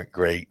records aren't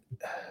great,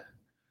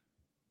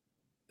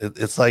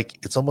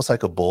 it's almost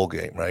like a bowl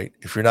game, right?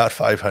 If you're not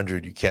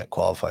 500, you can't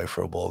qualify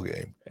for a bowl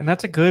game. And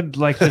that's a good,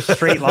 like, just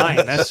straight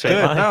line. That's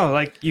good. Line. No,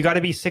 like, you got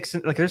to be 6.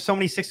 Like, there's so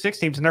many 6-6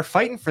 teams, and they're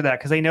fighting for that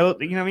because they know,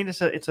 you know what I mean? It's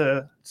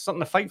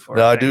something to fight for.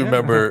 No, I do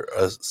remember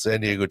a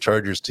San Diego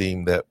Chargers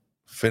team that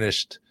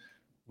finished.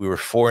 We were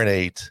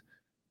 4-8.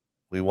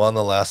 We won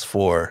the last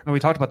 4. Oh, we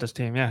talked about this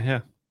team. Yeah.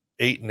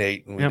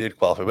 8-8, and we did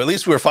qualify. But at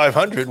least we were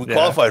 500. We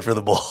qualified for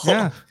the bowl.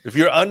 Yeah. If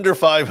you're under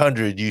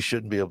 500, you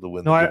shouldn't be able to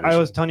win. No, I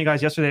was telling you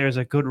guys yesterday. There's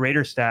a good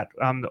Raider stat.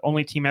 The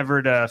only team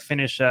ever to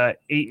finish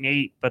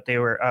 8-8, but they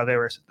were not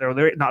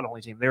the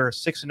only team. They were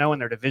 6-0 in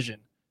their division,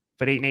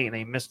 but 8-8, and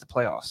they missed the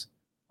playoffs.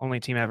 Only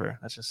team ever.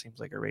 That just seems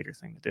like a Raider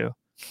thing to do.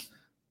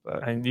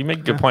 But and you make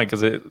a good point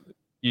because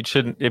you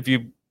shouldn't, if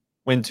you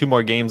win 2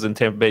 more games in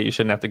Tampa Bay, you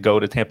shouldn't have to go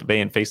to Tampa Bay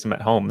and face them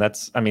at home.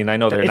 I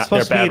know they're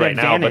bad right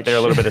now, but they're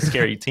a little bit of a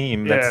scary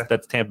team.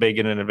 That's Tampa Bay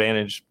getting an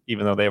advantage,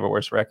 even though they have a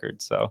worse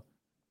record. So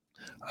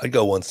I'd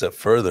go one step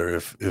further.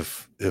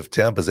 If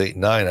Tampa's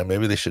 8-9,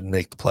 maybe they should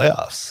make the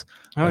playoffs.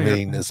 I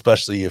mean,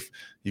 especially if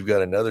you've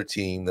got another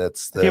team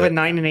if you have a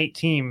 9-8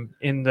 team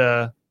in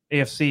the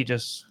AFC,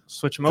 just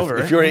switch them over.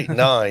 If you're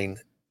 8-9,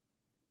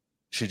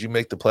 should you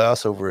make the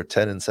playoffs over a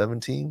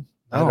 10-7 team?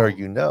 I'd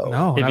argue no.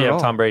 No, if you have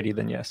Tom Brady,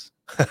 then yes.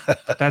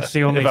 That's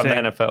the only thing.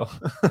 The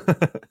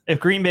NFL. If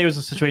Green Bay was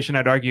the situation,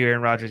 I'd argue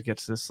Aaron Rodgers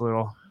gets this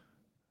little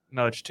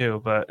nudge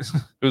too. But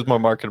it was more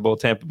marketable,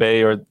 Tampa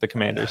Bay or the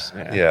Commanders.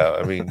 Yeah,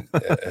 I mean,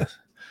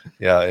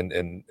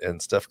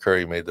 and Steph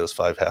Curry made those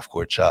 5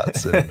 half-court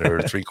shots and there were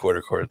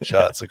 3/4 court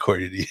shots,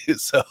 according to you.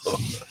 So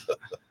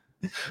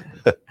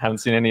haven't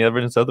seen any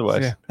evidence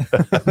otherwise.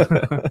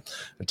 Yeah.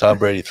 And Tom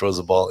Brady throws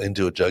the ball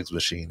into a jugs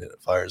machine and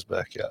it fires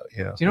back out.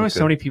 Yeah. Do you know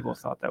so many people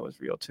thought that was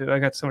real too? I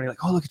got so many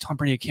like, oh, look at Tom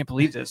Brady, I can't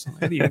believe this.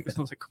 I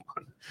was like, come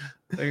on.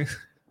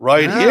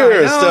 Like, here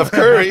is Steph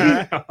Curry.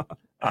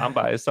 I'm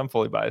biased. I'm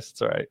fully biased.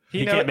 It's all right.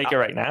 He can't make it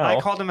right now. I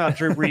called him out,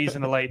 Drew Brees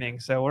and the Lightning.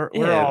 So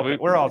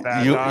we're all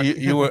bad.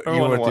 You weren't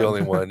the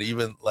only one.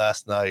 Even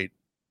last night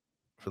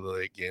for the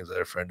late games, I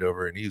had a friend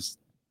over and he's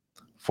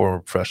former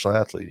professional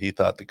athlete. He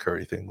thought the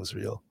Curry thing was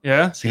real.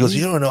 Yeah. So he goes,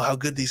 you don't know how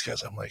good these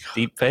guys are. I'm like,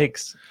 deep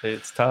fakes.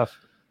 It's tough.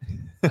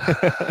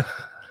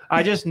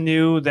 I just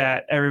knew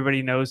that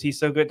everybody knows he's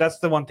so good. That's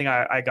the one thing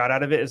I got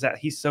out of it is that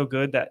he's so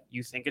good that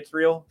you think it's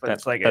real. But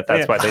it's like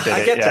that's why they did it.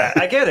 I get that.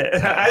 I get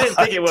it. I didn't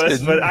think it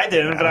was, but I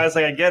didn't. But I was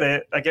like, I get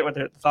it. I get what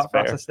their thought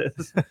process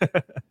is.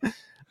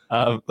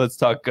 Let's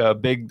talk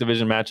big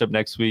division matchup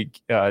next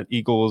week.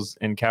 Eagles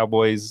and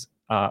Cowboys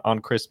on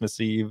Christmas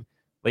Eve.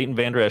 Leighton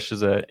Vander Esch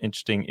is an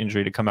interesting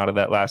injury to come out of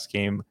that last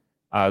game.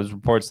 There's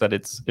reports that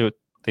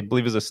they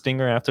believe is a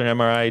stinger after an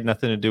MRI,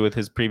 nothing to do with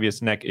his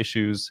previous neck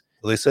issues.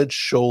 Well, they said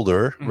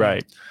shoulder.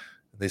 Right.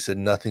 They said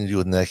nothing to do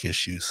with neck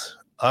issues.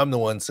 I'm the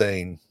one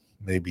saying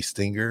maybe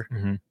stinger.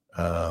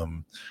 Mm-hmm.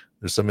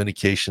 There's some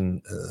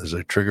indication there's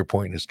a trigger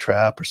point in his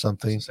trap or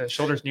something. So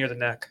shoulder's near the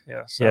neck.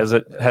 Yeah.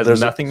 So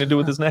has nothing to do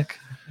with his neck?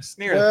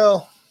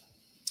 Well,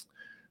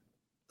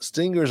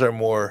 stingers are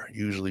more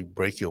usually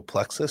brachial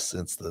plexus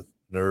since the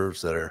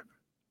nerves that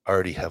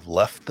already have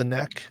left the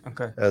neck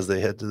as they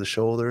head to the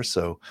shoulder.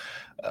 So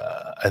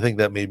I think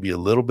that may be a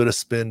little bit of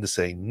spin to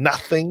say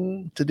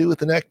nothing to do with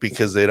the neck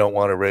because they don't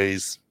want to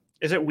raise.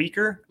 Is it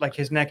weaker? Like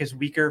his neck is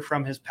weaker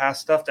from his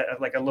past stuff that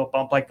like a little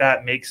bump like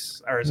that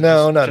makes? Or is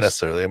no, not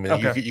necessarily. I mean,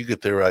 you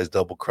could theorize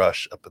double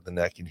crush up at the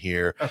neck and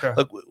here.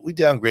 Look, we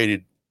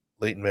downgraded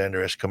Leighton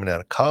Vander Esch coming out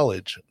of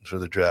college for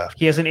the draft.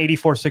 He has an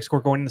 84 score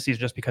going in the season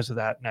just because of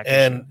that neck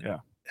and issue. Yeah.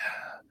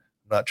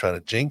 I'm not trying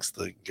to jinx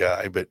the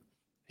guy, but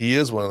he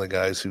is one of the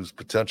guys who's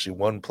potentially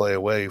one play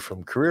away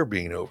from career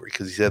being over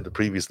because he's had the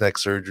previous neck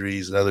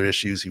surgeries and other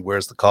issues. He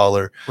wears the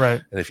collar.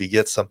 Right. And if he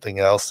gets something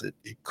else, it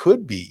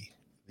could be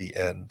the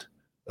end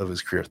of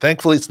his career.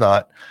 Thankfully, it's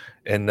not.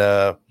 And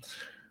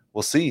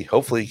we'll see.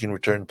 Hopefully, he can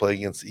return to play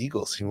against the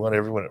Eagles. You want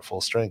everyone at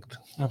full strength.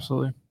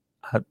 Absolutely.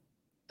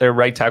 Their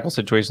right tackle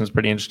situation is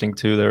pretty interesting,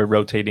 too. They're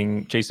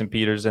rotating Jason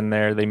Peters in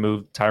there. They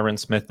moved Tyron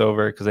Smith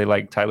over because they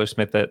like Tyler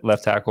Smith at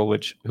left tackle,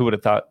 which who would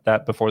have thought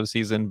that before the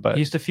season? But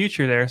he's the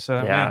future there.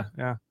 So,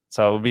 yeah.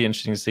 So it'll be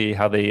interesting to see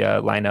how they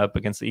line up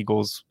against the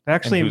Eagles.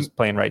 Actually, and who's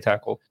playing right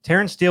tackle.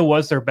 Terrence Steele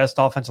was their best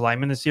offensive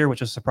lineman this year, which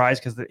was a surprise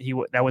because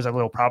that was a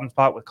little problem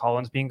spot with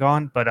Collins being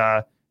gone.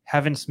 But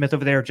having Smith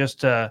over there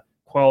just to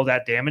quell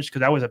that damage, because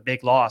that was a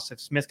big loss.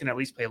 If Smith can at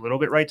least play a little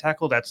bit right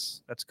tackle,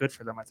 that's good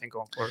for them, I think,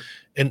 going forward.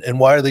 And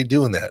why are they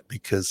doing that?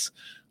 Because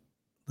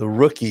the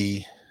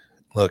rookie,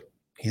 look,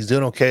 He's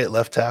doing okay at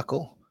left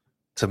tackle.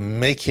 To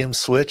make him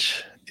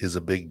switch is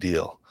a big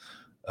deal.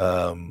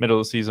 Middle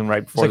of the season,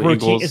 right before the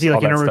routine. Eagles. Is he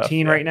like in a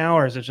routine stuff, right now,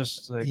 or is it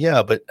just like...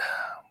 Yeah, but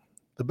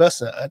the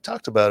best, I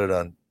talked about it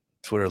on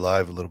Twitter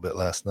Live a little bit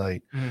last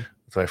night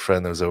with my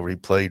friend that was over. He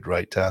played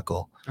right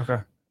tackle. Okay.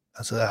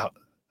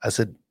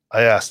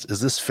 I asked, is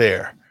this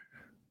fair?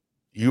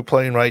 You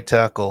playing right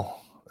tackle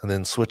and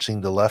then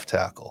switching to left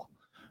tackle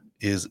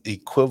is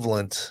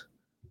equivalent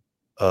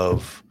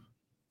of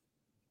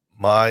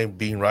my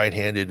being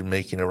right-handed and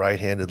making a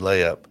right-handed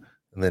layup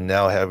and then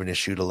now having to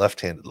shoot a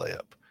left-handed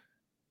layup.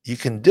 You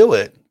can do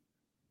it.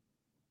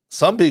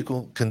 Some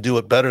people can do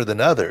it better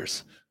than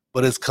others,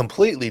 but it's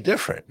completely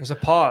different. There's a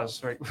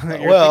pause, right?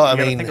 Well, I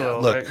mean,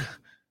 look,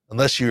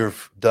 unless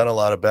you've done a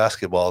lot of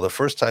basketball, the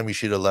first time you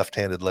shoot a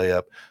left-handed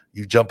layup,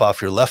 you jump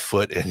off your left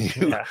foot and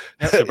you,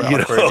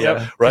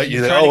 right?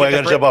 You think, I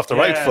got to jump off the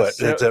right foot.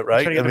 That's it,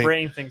 right? I mean, the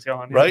brain thing's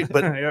going, right?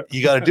 But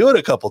you got to do it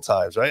a couple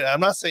times, right?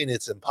 I'm not saying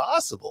it's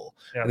impossible.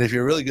 Yeah. And if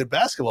you're a really good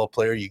basketball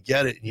player, you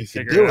get it and you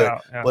can do it.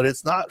 Yeah. But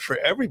it's not for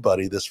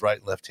everybody, this right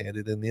and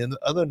left-handed. And the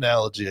other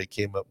analogy I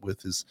came up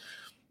with is,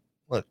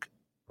 look,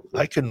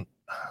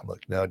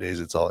 nowadays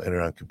it's all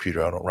entered on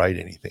computer. I don't write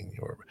anything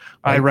anymore.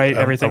 I write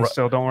everything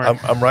still. Don't worry.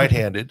 I'm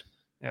right-handed.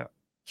 Yeah.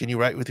 Can you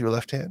write with your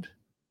left hand?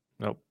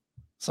 Nope.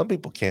 Some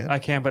people can. I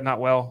can, but not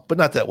well. But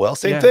not that well.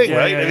 Same thing,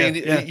 right? I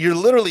mean, you're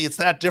literally, it's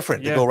that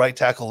different to go right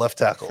tackle, left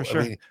tackle. For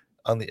sure. I mean,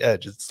 on the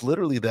edge, it's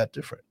literally that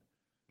different.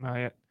 Oh,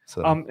 yeah.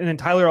 So, and then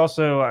Tyler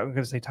also, I'm going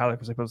to say Tyler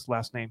because I put his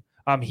last name.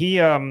 He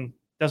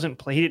doesn't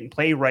play. He didn't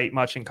play right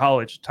much in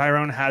college.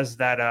 Tyrone has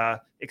that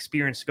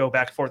experience to go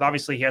back and forth.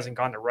 Obviously, he hasn't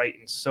gone to right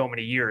in so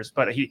many years,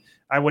 but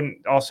I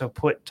wouldn't also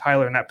put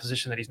Tyler in that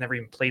position that he's never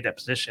even played that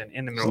position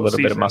in the middle of the season.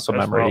 A little bit of muscle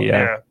memory,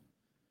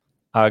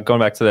 going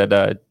back to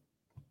that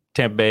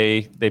Tampa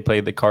Bay, they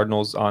played the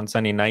Cardinals on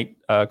Sunday night,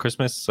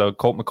 Christmas. So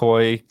Colt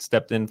McCoy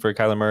stepped in for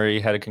Kyler Murray,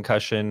 had a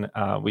concussion.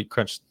 We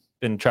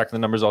been tracking the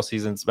numbers all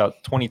season. It's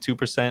about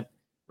 22%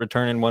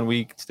 return in 1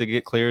 week to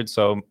get cleared.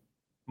 So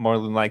more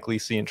than likely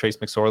seeing Trace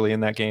McSorley in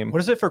that game.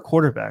 What is it for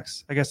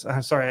quarterbacks? I guess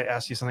I'm sorry I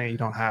asked you something that you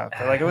don't have,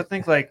 but I would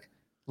think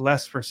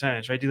less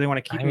percentage, right? Do they want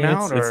to keep him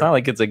out? It's not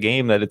like it's a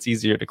game that it's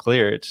easier to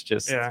clear. It's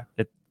just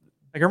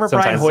I remember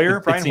Brian Hoyer.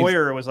 Brian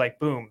Hoyer was like,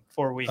 boom,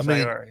 4 weeks.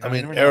 I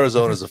mean,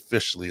 Arizona's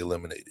officially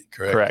eliminated,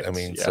 correct? Correct. I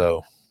mean,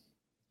 so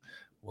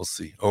we'll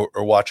see. Or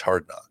watch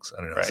Hard Knocks.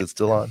 I don't know. Right. Is it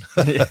still on?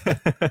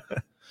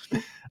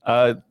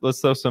 Let's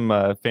throw some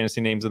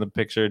fantasy names in the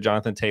picture.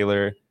 Jonathan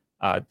Taylor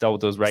dealt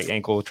with those right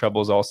ankle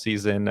troubles all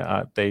season.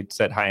 They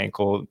said high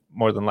ankle,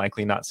 more than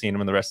likely not seeing him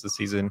in the rest of the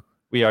season.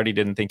 We already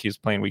didn't think he was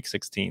playing week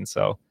 16,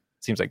 so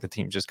it seems like the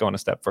team's just going a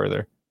step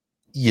further.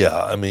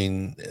 Yeah, I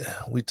mean,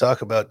 we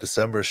talk about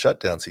December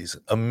shutdown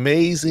season.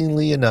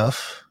 Amazingly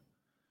enough,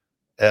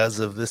 as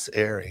of this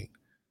airing,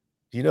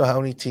 do you know how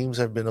many teams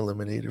have been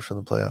eliminated from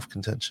the playoff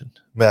contention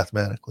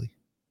mathematically?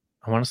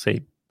 I want to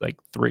say like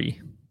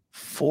 3.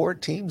 4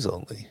 teams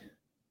only.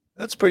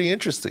 That's pretty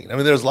interesting. I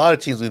mean, there's a lot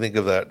of teams we think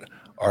of that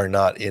are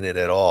not in it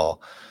at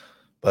all,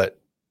 but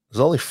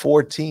there's only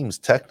 4 teams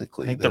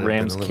technically. I think the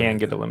Rams can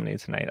get eliminated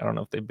tonight. I don't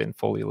know if they've been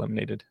fully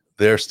eliminated.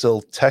 They're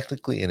still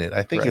technically in it.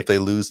 I think if they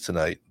lose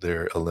tonight,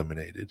 they're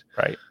eliminated.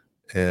 Right.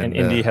 And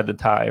Indy had the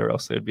tie, or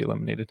else they would be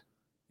eliminated.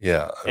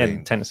 Yeah. I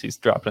mean, Tennessee's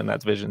dropping in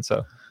that division.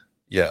 So,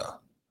 yeah,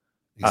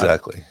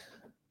 exactly.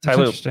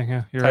 Tyler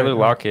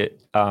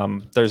Lockett,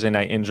 Thursday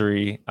night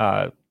injury,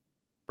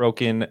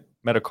 broken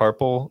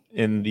metacarpal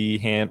in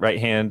the right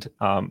hand.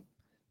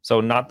 So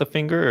not the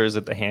finger, or is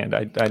it the hand?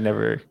 I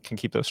never can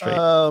keep those straight.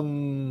 I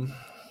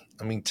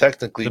mean,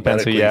 technically,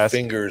 medically,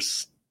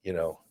 fingers,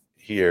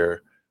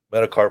 here.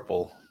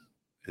 Metacarpal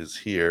is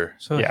here.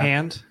 So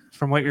hand,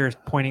 from what you're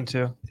pointing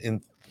to. In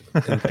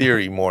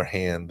theory, more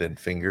hand than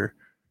finger.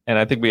 And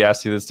I think we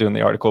asked you this too in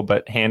the article,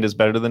 but hand is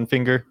better than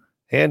finger?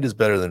 Hand is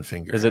better than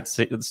finger. Is it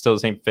still the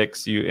same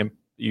fix? You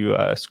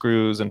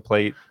screws and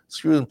plate?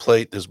 Screw and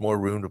plate, there's more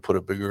room to put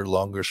a bigger,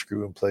 longer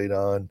screw and plate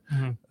on.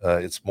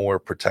 Mm-hmm. It's more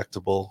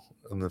protectable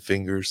than the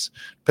fingers.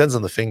 Depends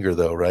on the finger,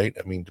 though, right?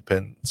 I mean,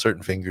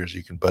 certain fingers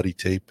you can buddy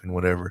tape and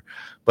whatever.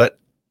 But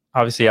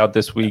obviously out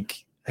this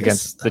week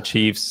against the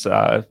Chiefs,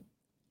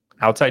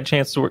 outside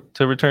chance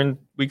to return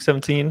week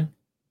 17.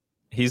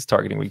 He's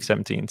targeting week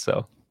 17,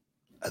 so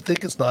I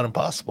think it's not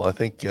impossible. I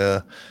think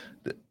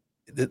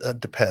it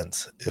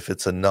depends. If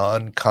it's a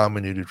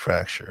non-comminuted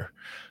fracture,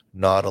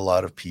 not a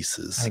lot of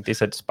pieces. I think they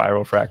said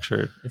spiral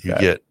fracture.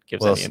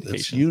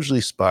 It's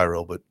usually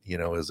spiral, but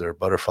is there a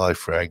butterfly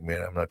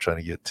fragment? I'm not trying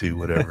to get to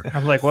whatever.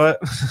 I'm like, what?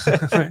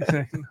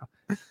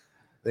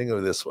 Think of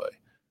it this way: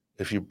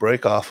 if you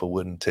break off a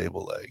wooden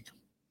table leg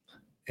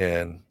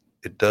and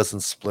it doesn't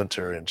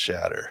splinter and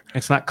shatter,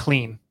 it's not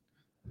clean.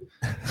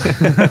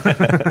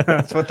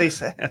 That's what they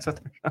say. That's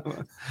what they're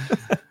talking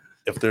about.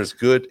 If there's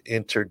good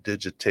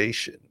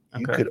interdigitation,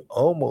 you could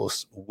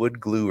almost wood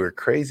glue or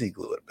crazy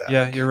glue it back.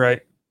 Yeah, you're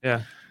right.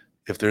 Yeah.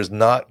 If there's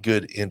not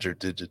good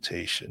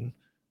interdigitation,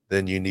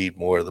 then you need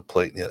more of the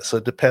plate. Yeah, so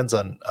it depends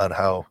on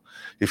how.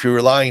 If you're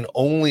relying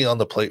only on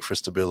the plate for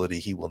stability,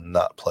 he will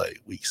not play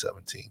week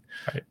 17.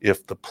 Right.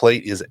 If the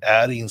plate is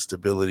adding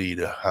stability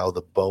to how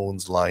the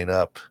bones line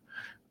up,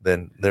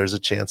 then there's a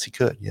chance he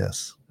could.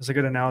 Yes, it's a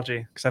good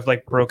analogy because I've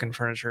like broken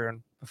furniture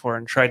before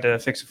and tried to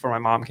fix it before my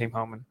mom came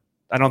home, and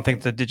I don't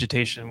think the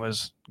digitation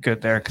was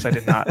good there because I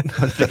did not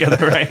put it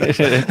together right.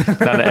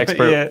 Not an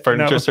expert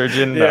furniture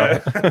surgeon.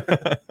 Yeah.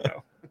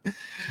 No.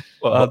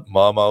 Well,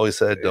 Mom always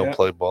said, "Don't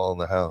play ball in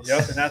the house."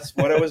 Yep, and that's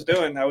what I was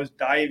doing. I was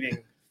diving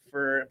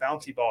for a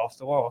bouncy ball off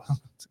the wall.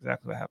 That's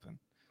exactly what happened.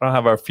 I don't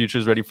have our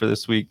futures ready for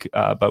this week,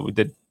 but we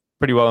did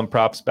pretty well in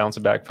props,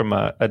 bouncing back from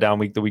a down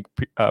week the week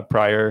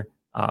prior.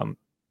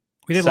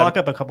 We did lock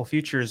up a couple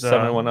futures.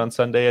 7-1 on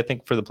Sunday, I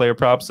think, for the player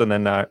props, and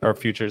then our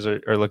futures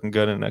are looking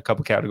good in a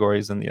couple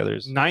categories, and the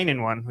others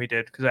 9-1 we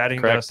did because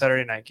adding the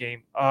Saturday night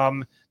game.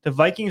 The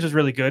Vikings was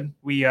really good.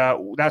 We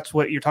that's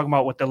what you're talking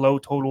about with the low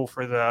total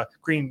for the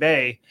Green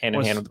Bay. Hand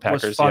in hand with the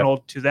Packers, was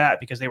funneled to that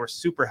because they were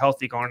super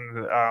healthy going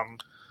into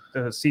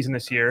the season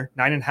this year.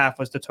 9.5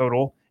 was the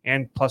total,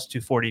 and plus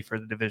 240 for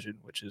the division,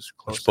 which is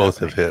close. Which both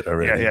have hit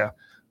already. Yeah.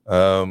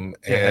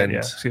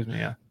 Excuse me.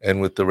 Yeah. And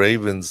with the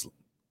Ravens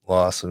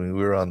loss, I mean,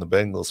 we were on the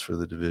Bengals for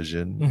the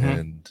division,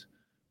 and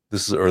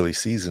this is early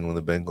season when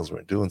the Bengals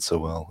weren't doing so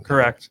well.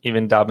 Correct.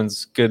 Even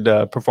Dobbins' good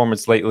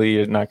performance lately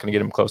is not going to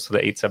get him close to the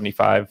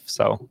 875.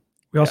 So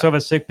we also have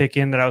a sick pick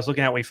in that I was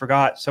looking at. We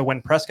forgot. So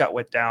when Prescott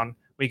went down,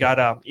 we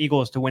got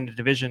Eagles to win the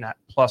division at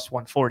plus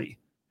 140,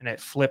 and it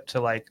flipped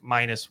to like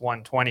minus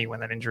 120 when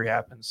that injury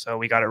happened. So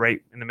we got it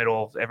right in the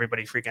middle of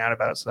everybody freaking out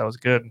about it. So that was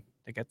good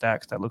to get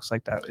that because that looks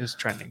like that is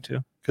trending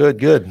too.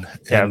 Good.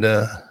 Yeah. And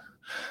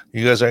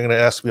you guys aren't going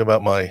to ask me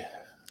about my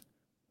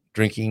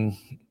drinking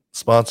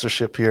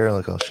sponsorship here.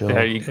 Like, I'll show.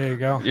 There you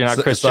go. You're not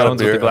Chris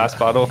Jones with the glass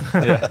bottle.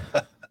 Yeah.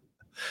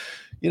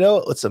 You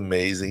know what's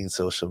amazing?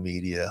 Social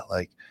media.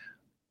 Like,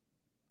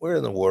 we're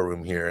in the war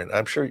room here, and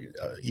I'm sure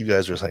you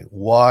guys are saying,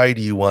 "Why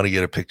do you want to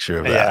get a picture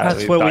of that?" Yeah,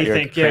 that's what we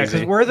think. Yeah,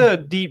 because we're the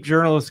deep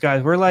journalist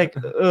guys. We're like,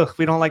 ugh,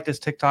 we don't like this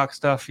TikTok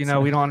stuff. You know,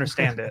 we don't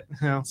understand it.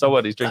 You know? So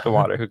what? He's drinking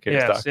water. Who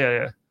cares? Yes,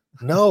 yeah.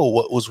 No,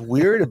 what was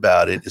weird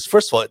about it is,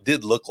 first of all, it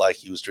did look like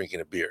he was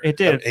drinking a beer. It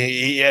did. I mean,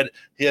 he had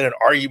an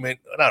argument,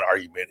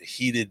 a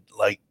heated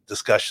like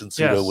discussion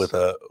with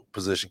a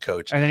position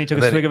coach, and then he took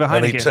a swig of a Heineken.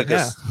 And he took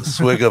a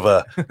swig of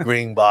a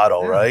green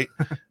bottle, right?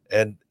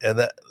 And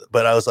that,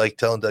 but I was like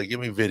telling Doug, give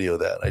me video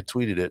of that. And I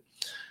tweeted it.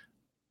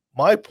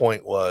 My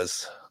point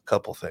was a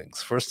couple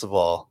things. First of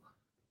all,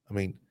 I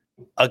mean,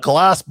 a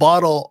glass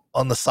bottle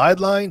on the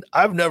sideline,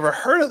 I've never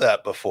heard of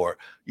that before.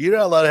 You're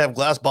not allowed to have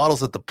glass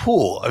bottles at the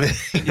pool. I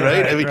mean,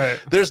 right?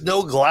 There's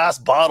no glass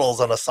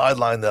bottles on a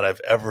sideline that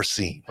I've ever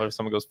seen. What if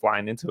someone goes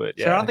flying into it?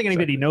 So I don't think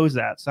anybody knows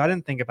that. So I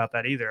didn't think about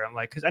that either. I'm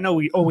like, because I know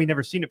we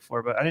never seen it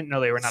before, but I didn't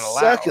know they were not allowed.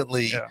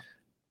 Secondly,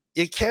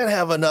 you can't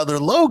have another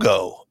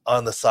logo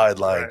on the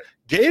sideline. Right.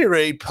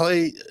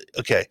 Gatorade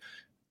okay.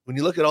 When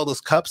you look at all those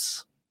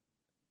cups,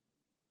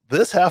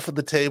 this half of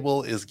the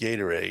table is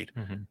Gatorade.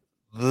 Mm-hmm.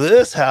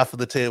 This half of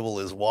the table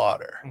is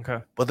water. Okay.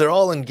 But they're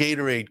all in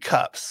Gatorade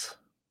cups.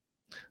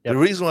 Yep. The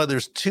reason why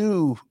there's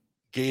two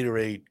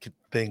Gatorade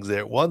things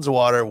there, one's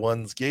water,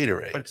 one's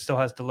Gatorade. But it still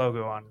has the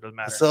logo on. Doesn't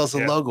matter. It still has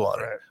the logo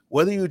on it.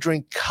 Whether you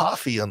drink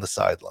coffee on the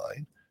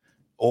sideline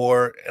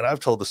and I've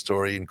told the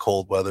story in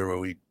cold weather where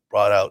we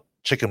brought out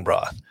chicken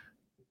broth.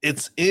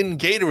 It's in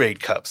Gatorade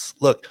cups.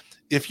 Look,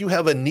 if you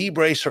have a knee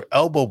brace or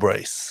elbow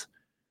brace,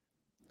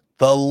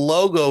 the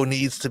logo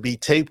needs to be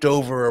taped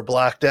over or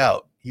blacked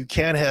out. You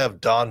can't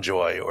have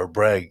DonJoy or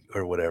Bragg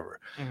or whatever.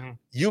 Mm-hmm.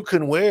 You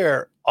can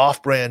wear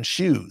off-brand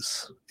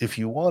shoes if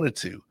you wanted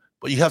to,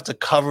 but you have to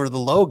cover the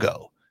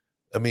logo.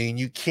 I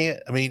mean,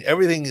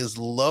 everything is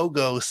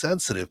logo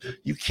sensitive.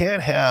 You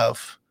can't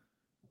have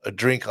a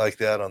drink like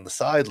that on the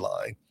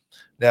sideline.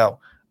 Now,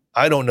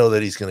 I don't know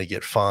that he's going to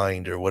get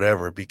fined or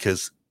whatever,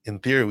 because in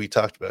theory, we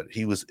talked about it.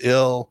 He was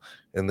ill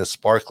in the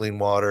sparkling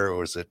water,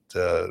 or is it,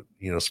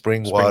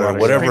 spring water,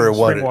 whatever it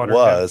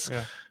was.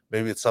 Yeah.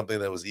 Maybe it's something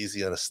that was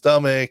easy on his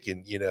stomach,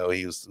 and, he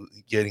was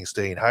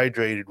staying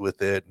hydrated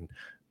with it, and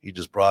he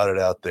just brought it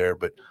out there.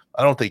 But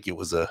I don't think it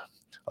was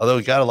although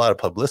it got a lot of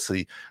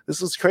publicity. This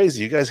was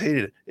crazy. You guys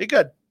hated it. It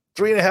got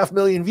 3.5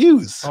 million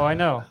views. Oh, I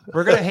know.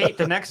 We're going to hate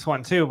the next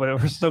one too,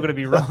 but we're still going to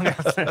be wrong.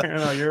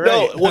 No, you're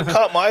right. No, what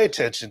caught my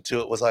attention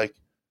to it was like,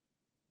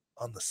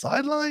 on the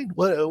sideline?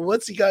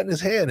 What's he got in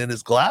his hand? In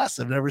his glass?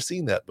 I've never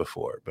seen that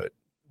before, but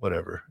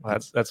whatever. Well,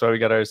 that's why we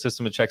got our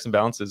system of checks and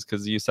balances,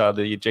 because you saw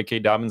the J.K.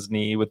 Dobbins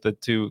knee with the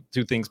two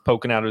things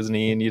poking out of his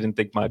knee, and you didn't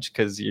think much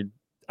because you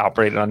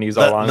operated on knees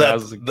all along.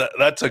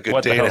 That took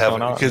a day to have,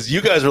 because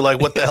you guys were like,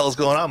 what the hell's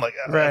going on? I'm like,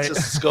 it's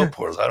just scope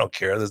portals. I don't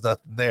care. There's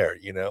nothing there,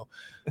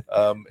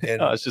 And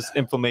it's just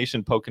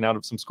inflammation poking out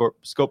of some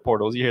scope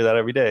portals. You hear that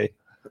every day.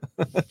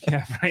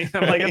 Yeah, right.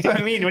 I'm like, that's what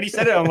I mean. When he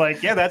said it, I'm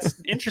like, yeah,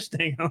 that's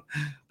interesting.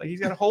 Like, he's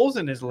got holes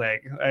in his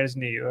leg, his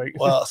knee. Like,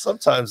 well,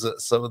 sometimes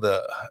some of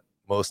the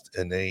most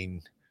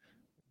inane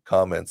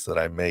comments that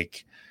I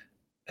make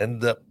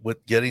end up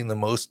with getting the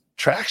most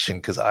traction,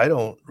 because I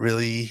don't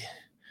really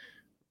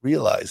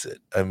realize it.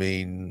 I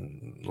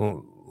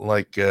mean,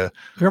 like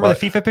remember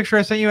the FIFA picture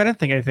I sent you? I didn't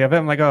think anything of it.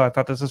 I'm like, oh, I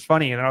thought this was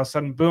funny, and then all of a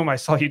sudden, boom, I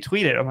saw you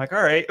tweet it. I'm like,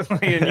 all right,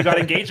 and you got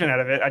engagement out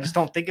of it. I just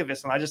don't think of it,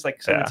 so I just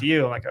like send it to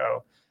you. I'm like,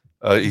 oh,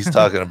 he's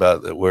talking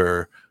about that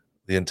where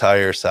the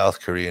entire South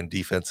Korean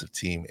defensive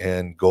team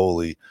and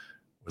goalie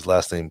was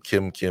last name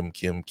Kim. They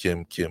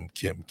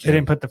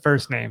didn't put the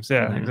first names.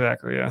 Yeah,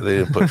 exactly. Yeah, they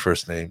didn't put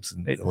first names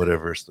and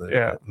whatever. So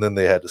and then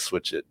they had to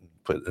switch it and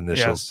put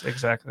initials. Yes,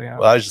 exactly. Yeah.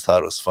 Well, I just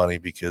thought it was funny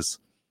because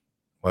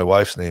my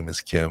wife's name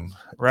is Kim,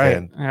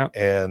 right?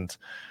 And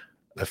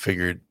I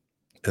figured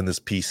in this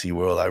PC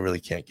world, I really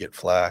can't get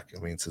flack. I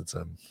mean, since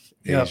I'm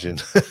Asian,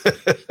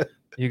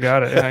 you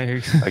got it.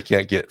 I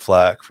can't get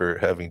flack for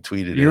having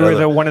tweeted. You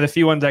were one of the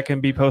few ones that can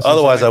be posted.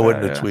 Otherwise, I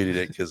wouldn't have tweeted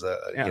it because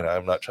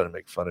I'm not trying to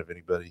make fun of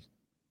anybody.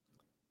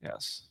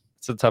 Yes,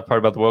 it's the tough part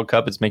about the World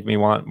Cup. It's making me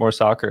want more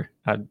soccer.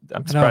 I'm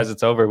surprised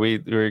it's over. We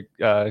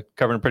were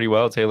covering pretty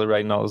well. Taylor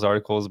writing all those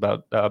articles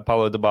about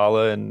Paulo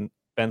Dybala and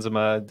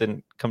Benzema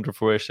didn't come to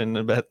fruition.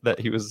 That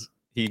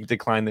he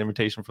declined the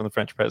invitation from the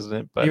French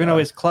president. But even though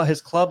his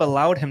club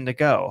allowed him to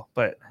go,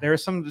 but it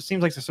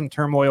seems like there's some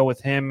turmoil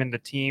with him and the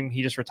team.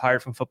 He just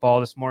retired from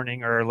football this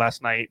morning or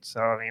last night.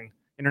 So I mean,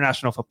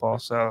 international football.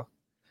 So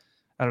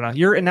I don't know.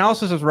 Your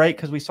analysis is right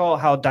because we saw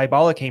how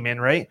Dybala came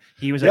in, right?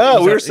 We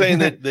were saying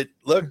that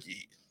look,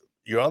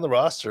 you're on the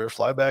roster,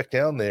 fly back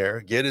down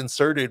there, get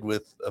inserted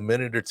with a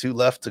minute or two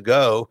left to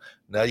go.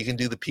 Now you can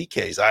do the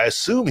PKs. I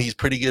assume he's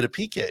pretty good at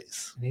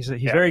PKs. He's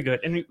very good.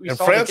 And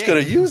France could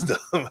have used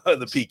him on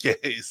the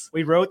PKs.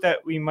 We wrote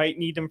that we might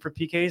need him for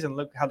PKs, and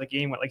look how the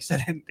game went. Like I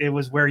said, it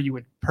was where you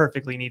would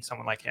perfectly need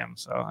someone like him.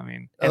 So, I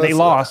mean, and they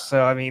lost.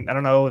 So, I mean, I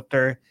don't know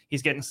if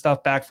he's getting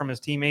stuff back from his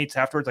teammates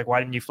afterwards. Like, why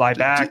didn't you fly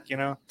back,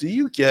 Do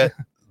you get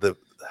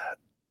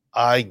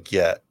I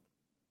get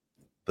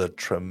the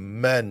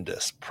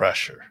tremendous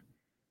pressure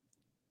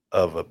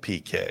of a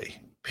PK,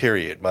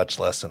 period, much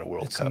less in a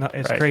World Cup.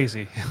 It's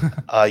crazy.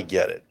 I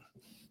get it.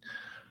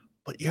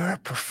 But you're a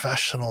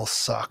professional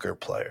soccer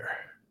player.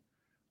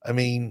 I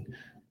mean,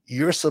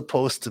 you're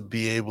supposed to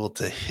be able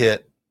to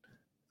hit.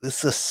 This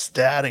is a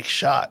static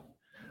shot.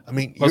 I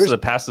mean, most of the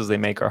passes they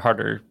make are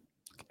harder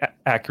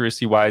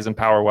accuracy-wise and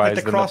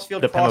power-wise than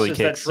the penalty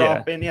kicks. That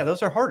drop in. Yeah,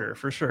 those are harder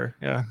for sure.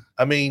 Yeah.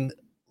 I mean,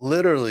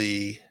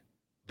 literally,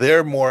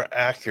 they're more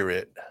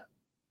accurate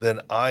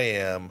than I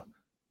am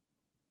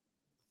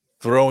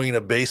throwing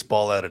a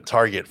baseball at a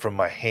target from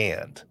my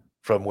hand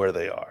from where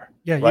they are.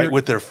 Yeah, right,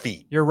 with their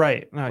feet. You're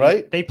right. No,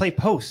 right? They play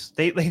posts.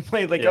 They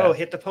play like,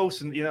 hit the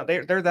post, and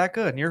they're that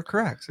good. And you're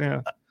correct.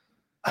 Yeah.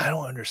 I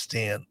don't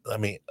understand. I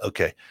mean,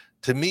 okay.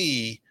 To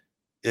me,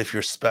 if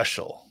you're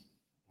special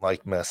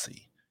like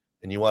Messi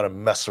and you want to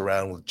mess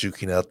around with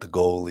juking out the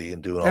goalie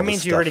and doing all that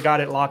means you already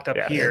got it locked up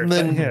here. And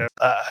then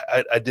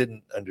I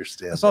didn't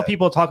understand. I saw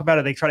people talk about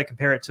it. They try to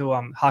compare it to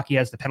hockey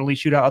as the penalty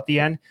shootout at the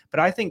end, but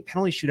I think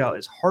penalty shootout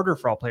is harder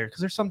for all players because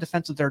there's some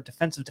defensive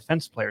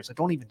defense players that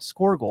don't even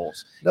score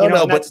goals.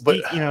 But that's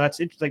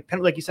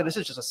like you said, this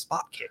is just a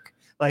spot kick.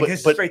 Like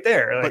it's just right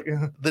there. Like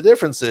the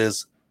difference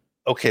is,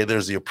 okay,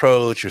 there's the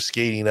approach. You're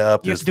skating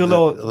up. You have to do a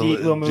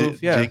little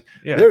move.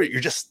 You're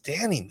just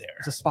standing there.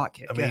 It's a spot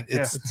kick. I mean,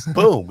 it's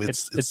boom.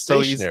 It's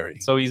stationary.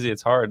 So easy.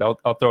 It's hard.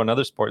 I'll throw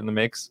another sport in the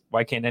mix.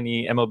 Why can't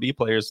any MLB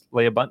players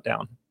lay a bunt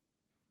down?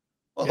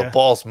 Well, the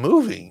ball's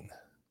moving.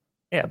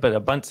 Yeah, but a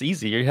bunt's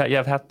easy. You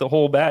have half the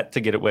whole bat to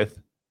get it with.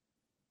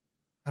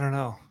 I don't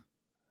know.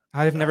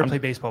 I've never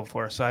played baseball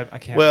before, so I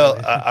can't.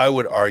 Well, I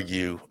would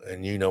argue,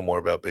 and you know more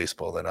about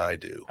baseball than I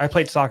do. I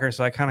played soccer,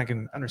 so I kind of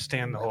can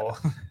understand the whole.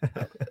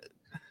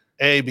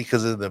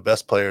 Because of the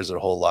best players their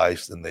whole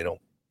lives, and they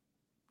don't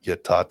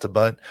get taught to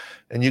bunt.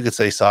 And you could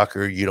say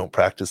soccer, you don't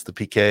practice the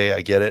PK.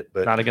 I get it,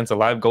 but not against a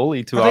live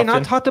goalie too often. Are they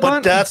not taught to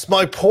bunt? But that's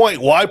my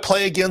point. Why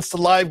play against a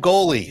live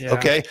goalie? Yeah.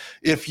 Okay,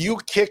 if you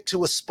kick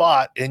to a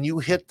spot and you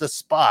hit the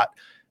spot.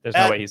 There's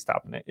no way he's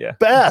stopping it. Yeah.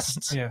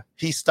 Best.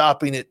 He's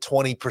stopping it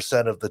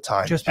 20% of the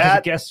time. Just because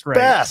he guessed right.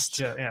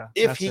 Best.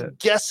 If he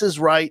guesses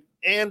right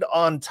and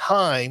on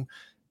time,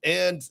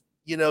 and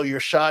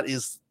your shot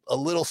is a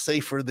little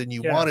safer than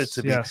you want it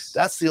to be.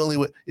 That's the only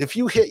way. If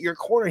you hit your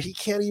corner, he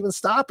can't even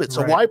stop it.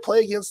 So why play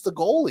against the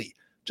goalie?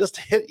 Just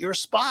hit your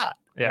spot.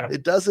 Yeah.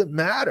 It doesn't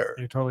matter.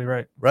 You're totally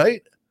right.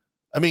 Right?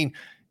 I mean,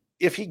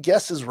 if he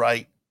guesses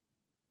right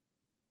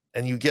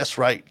and you guess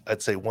right,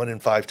 I'd say 1 in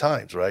 5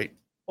 times, right?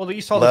 Well,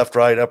 you saw left,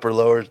 right, upper,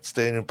 lower,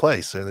 staying in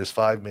place. And there's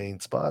 5 main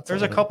spots.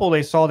 There's a couple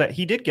they saw that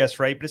he did guess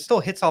right, but it still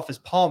hits off his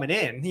palm and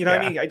in. You know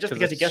what I mean? Just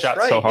because he guessed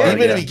right. So hard,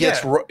 even if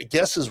he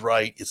guesses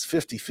right, it's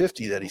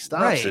 50-50 that he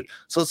stops it.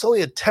 So it's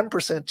only a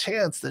 10%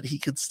 chance that he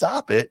could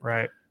stop it.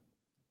 Right.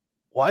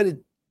 Why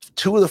did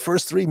 2 of the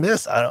first 3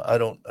 miss? I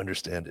don't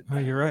understand it. Oh,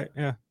 you're right.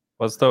 Yeah.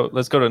 Let's go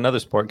to another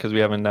sport because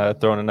we haven't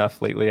thrown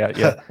enough lately at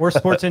yet. We're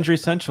Sports Injury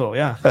Central,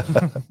 yeah.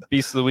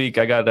 Beast of the week.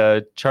 I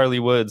got Charlie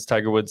Woods,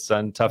 Tiger Woods'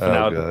 son, toughing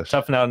out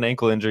an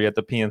ankle injury at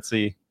the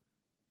PNC.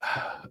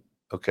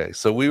 Okay,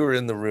 so we were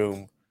in the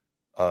room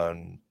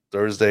on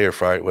Thursday or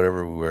Friday,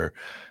 whatever we were,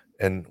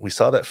 And we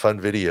saw that fun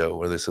video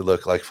where they said,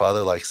 look, like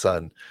father, like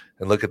son,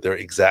 and look at their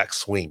exact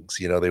swings.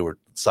 You know, they were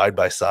side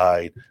by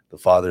side, the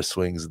father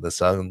swings and the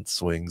son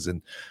swings.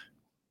 And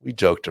we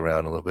joked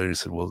around a little bit. He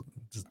said, well,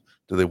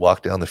 do they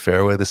walk down the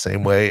fairway the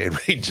same way? And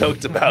we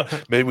joked about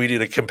maybe we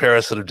need a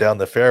comparison of down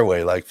the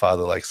fairway, like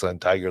father, like son,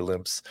 Tiger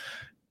limps.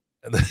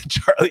 And then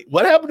Charlie,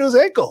 what happened to his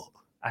ankle?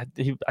 I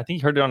think he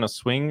heard it on a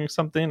swing or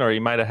something, or he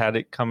might have had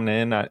it coming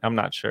in. I'm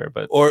not sure,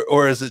 but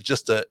or is it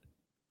just a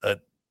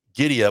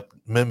giddy up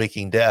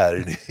mimicking dad?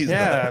 And he's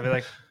Yeah, I'd be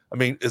like, I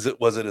mean,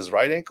 was it his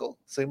right ankle,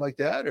 same like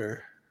that,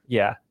 or?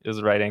 yeah, it was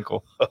the right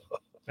ankle.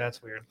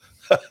 that's weird.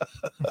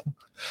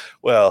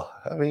 Well,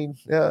 I mean,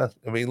 yeah.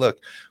 I mean, look,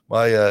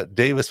 my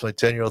Davis, my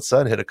 10-year-old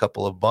son, hit a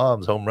couple of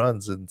bombs, home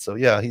runs, and so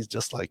yeah, he's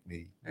just like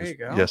me. There you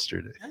go.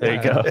 Yesterday. There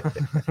you go.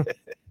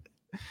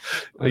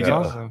 That's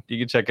awesome. You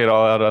can check it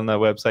all out on the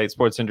website,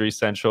 Sports Injury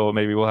Central.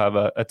 Maybe we'll have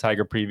a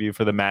Tiger preview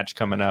for the match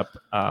coming up.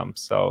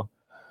 So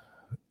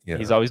Yeah.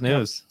 he's always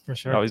news. For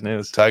sure. Always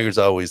news. Tiger's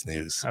always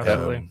news.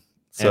 Absolutely.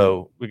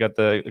 So we got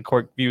the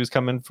court views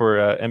coming for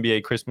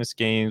NBA Christmas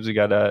games. We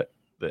got the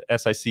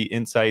SIC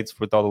insights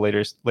with all the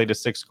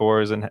latest 6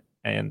 scores and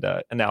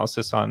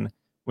analysis on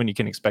when you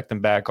can expect them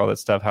back, all that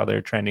stuff, how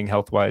they're trending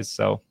health wise.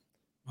 So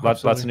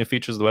lots of new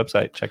features of the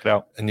website. Check it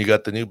out. and you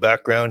got the new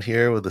background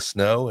here with the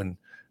snow. And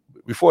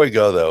before we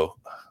go, though,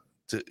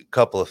 a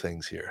couple of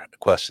things here,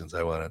 questions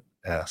I want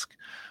to ask.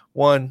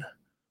 One,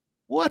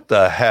 what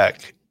the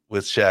heck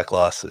with Shaq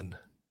Lawson?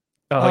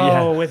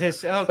 Oh, with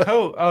his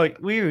coat. Oh, he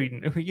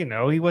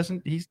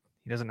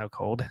doesn't know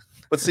cold.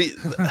 But see,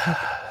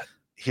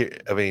 here,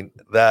 I mean,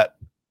 at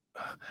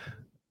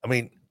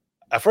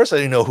first I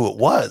didn't know who it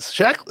was.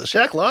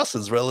 Shaq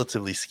Lawson's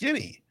relatively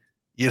skinny.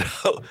 You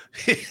know,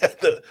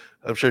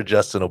 I'm sure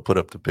Justin will put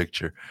up the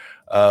picture.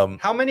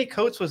 How many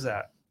coats was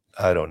that?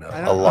 I don't know.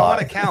 I A lot.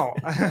 want to count.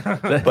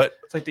 But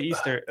it's like the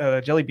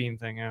Easter jelly bean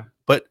thing. Yeah.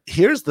 But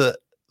here's the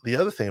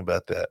other thing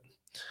about that.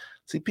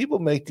 See, people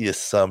make the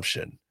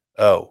assumption,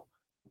 oh,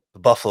 the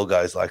Buffalo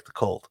guys like the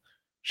cold.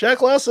 Shaq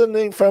Lawson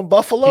ain't from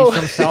Buffalo.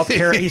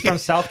 He's from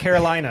South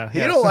Carolina. He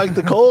don't like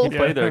the cold. He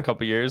played there a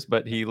couple years,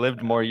 but he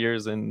lived more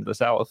years in the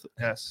South.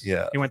 Yes.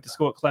 Yeah. He went to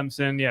school at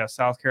Clemson. Yeah.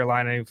 South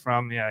Carolina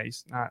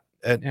he's not.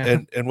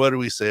 And what do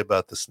we say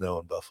about the snow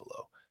in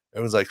Buffalo?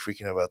 Everyone's like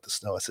freaking out about the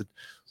snow. I said,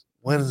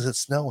 when is it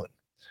snowing?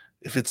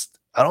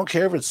 I don't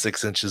care if it's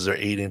 6 inches or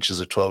 8 inches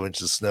or 12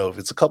 inches of snow. If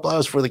it's a couple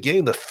hours for the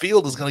game, the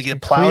field is going to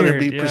get plowed and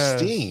be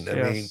pristine.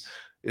 I mean,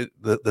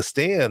 the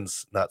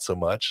stands, not so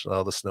much.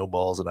 All the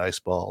snowballs and ice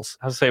balls.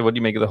 I would say, what do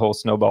you make of the whole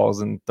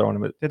snowballs and throwing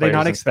them at Did they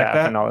not players and expect staff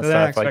that? and all that Did they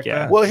not stuff? Like, expect yeah.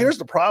 that? Well, here's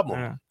the problem.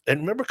 Yeah. And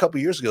remember a couple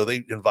of years ago,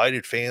 they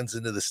invited fans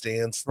into the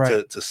stands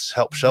Right. to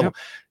help shovel. Yep.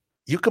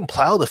 You can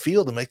plow the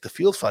field and make the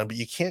field fine, but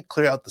you can't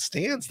clear out the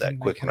stands that You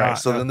quick. cannot, Right?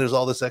 So no. then there's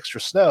all this extra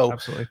snow,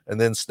 Absolutely.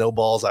 and then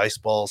snowballs, ice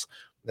balls.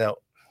 Now,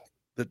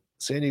 the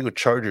San Diego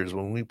Chargers,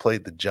 when we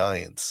played the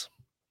Giants,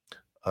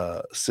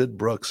 Sid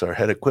Brooks, our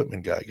head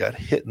equipment guy, got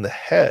hit in the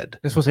head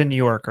This was in New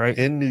York, right?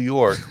 in New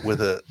York with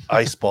a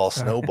ice ball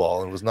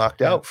snowball and was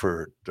knocked out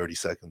for 30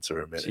 seconds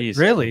or a minute. Jeez.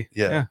 Really?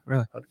 Yeah.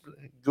 Really.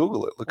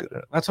 Google it. Look at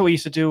it. That's what we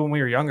used to do when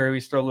we were younger. We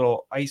used to throw a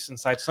little ice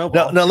inside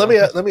snowballs. Now let me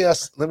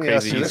ask Crazy you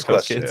this East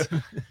Coast question. kids.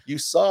 You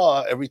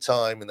saw every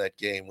time in that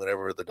game,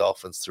 whenever the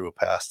Dolphins threw a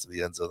pass to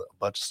the end zone, a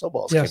bunch of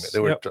snowballs came in. Yes, They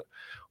were.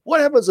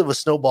 What happens if a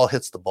snowball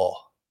hits the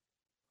ball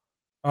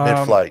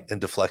mid-flight and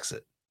deflects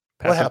it?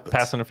 What happens?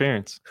 Pass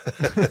interference.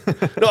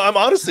 No,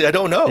 I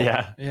don't know.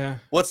 Yeah. Yeah.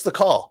 What's the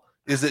call?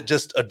 Is it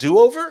just a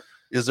do-over?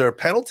 Is there a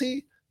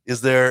penalty?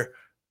 Is there?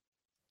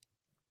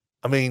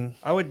 I mean,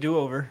 I would do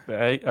over,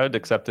 I would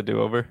accept a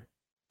do-over.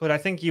 but I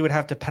think you would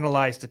have to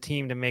penalize the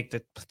team to make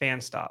the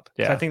fan stop.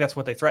 'Cause Yeah. I think that's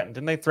what they threatened.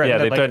 Didn't they threaten? Yeah,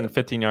 they that, threatened a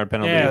 15-yard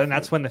penalty. Yeah, and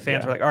that's when the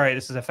fans Yeah. were like, "All right,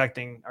 this is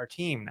affecting our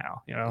team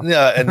now." You know.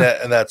 yeah, and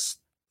that's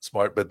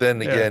smart. But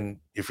then Yeah. again,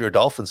 if you're a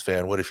Dolphins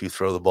fan, what if you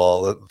throw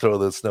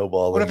the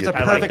snowball? What and if it's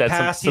get- a I like perfect that.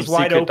 pass, Some he's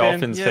wide secret open.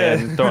 Dolphins Yeah.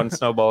 fan throwing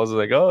snowballs.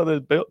 Like, oh,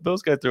 the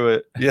Bills guy threw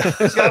it. Yeah,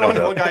 He's I got don't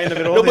know. one guy in the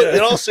middle. No, but yeah. in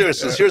all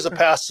seriousness, here's a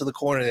pass to the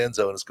corner of the end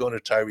zone. It's going to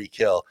Tyreek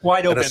Hill, wide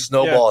and open. a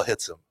snowball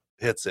hits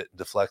it, and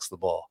deflects the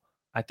ball.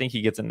 I think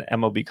he gets an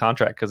MLB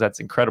contract because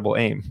that's incredible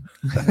aim.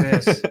 Yeah.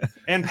 It is.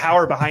 And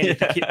power behind it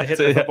to hit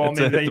the football.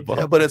 to hit Maybe the ball.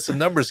 Yeah, but it's a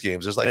numbers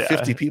games. There's like Yeah,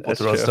 50 people that's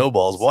throwing true.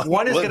 snowballs.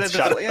 One is going to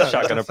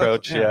shotgun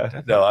approach,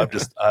 yeah. No, I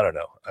don't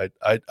know.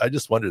 I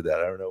just wondered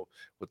that. I don't know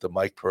what the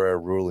Mike Pereira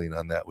ruling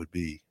on that would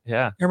be.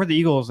 Yeah. Remember the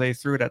Eagles? They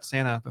threw it at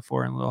Santa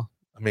before in little.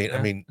 I mean,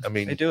 Yeah.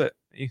 They do it.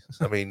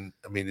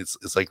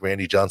 it's like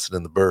Randy Johnson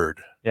and the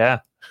Bird. Yeah.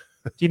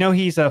 Do you know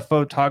he's a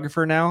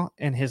photographer now,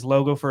 and his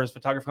logo for his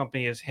photography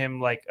company is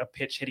him like a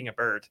pitch hitting a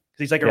bird?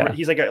 Because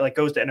he's like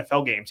goes to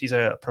NFL games. He's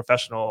a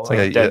professional. It's like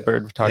a dead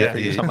bird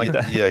photography or something like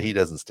that. Yeah, he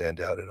doesn't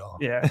stand out at all.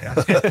 Yeah.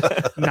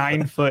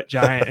 9-foot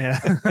giant.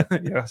 Yeah.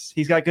 Yes,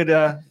 he's got good.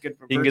 Good. You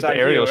can bird's get the eye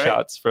aerial view, right?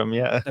 shots from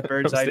The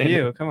bird's from eye standing.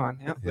 view. Come on.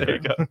 Yep. There you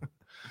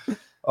go.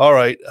 All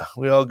right,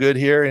 we all good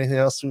here? Anything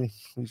else?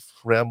 We've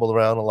rambled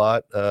around a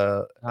lot.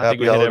 I think Happy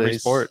we hit every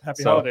holidays. sport.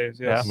 Happy So, holidays.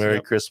 Yes. Merry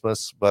Yep.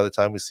 Christmas. By the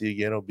time we see you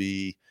again, it'll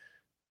be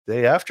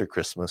day after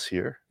Christmas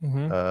here.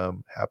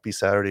 Happy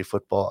Saturday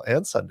football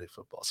and Sunday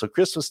football. So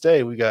Christmas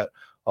Day, we got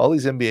all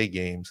these NBA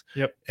games.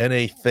 Yep. And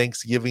a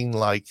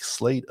Thanksgiving-like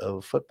slate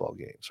of football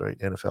games, right?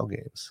 NFL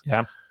games.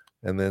 Yeah.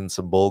 And then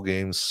some bowl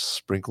games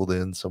sprinkled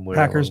in somewhere.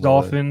 Packers,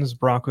 Dolphins,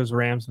 Broncos,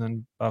 Rams, and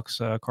then Bucks,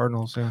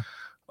 Cardinals. Yeah.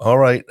 All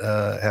right.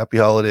 Happy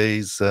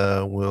holidays.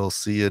 We'll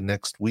see you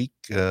next week.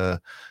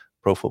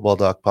 Pro Football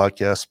Doc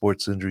Podcast,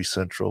 Sports Injury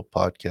Central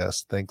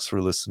Podcast. Thanks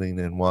for listening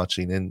and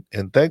watching.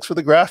 And thanks for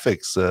the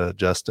graphics,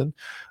 Justin.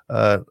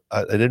 I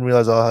didn't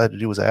realize all I had to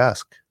do was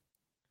ask.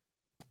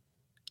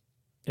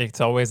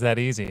 It's always that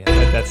easy.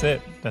 That's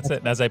it.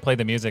 As I play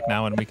the music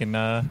now, and we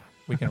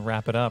can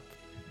wrap it up.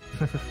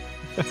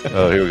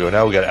 Oh, here we go.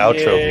 Now we got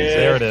outro music.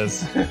 There it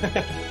is.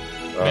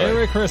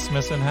 Merry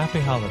Christmas and happy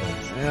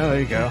holidays. Yeah, there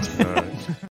you go.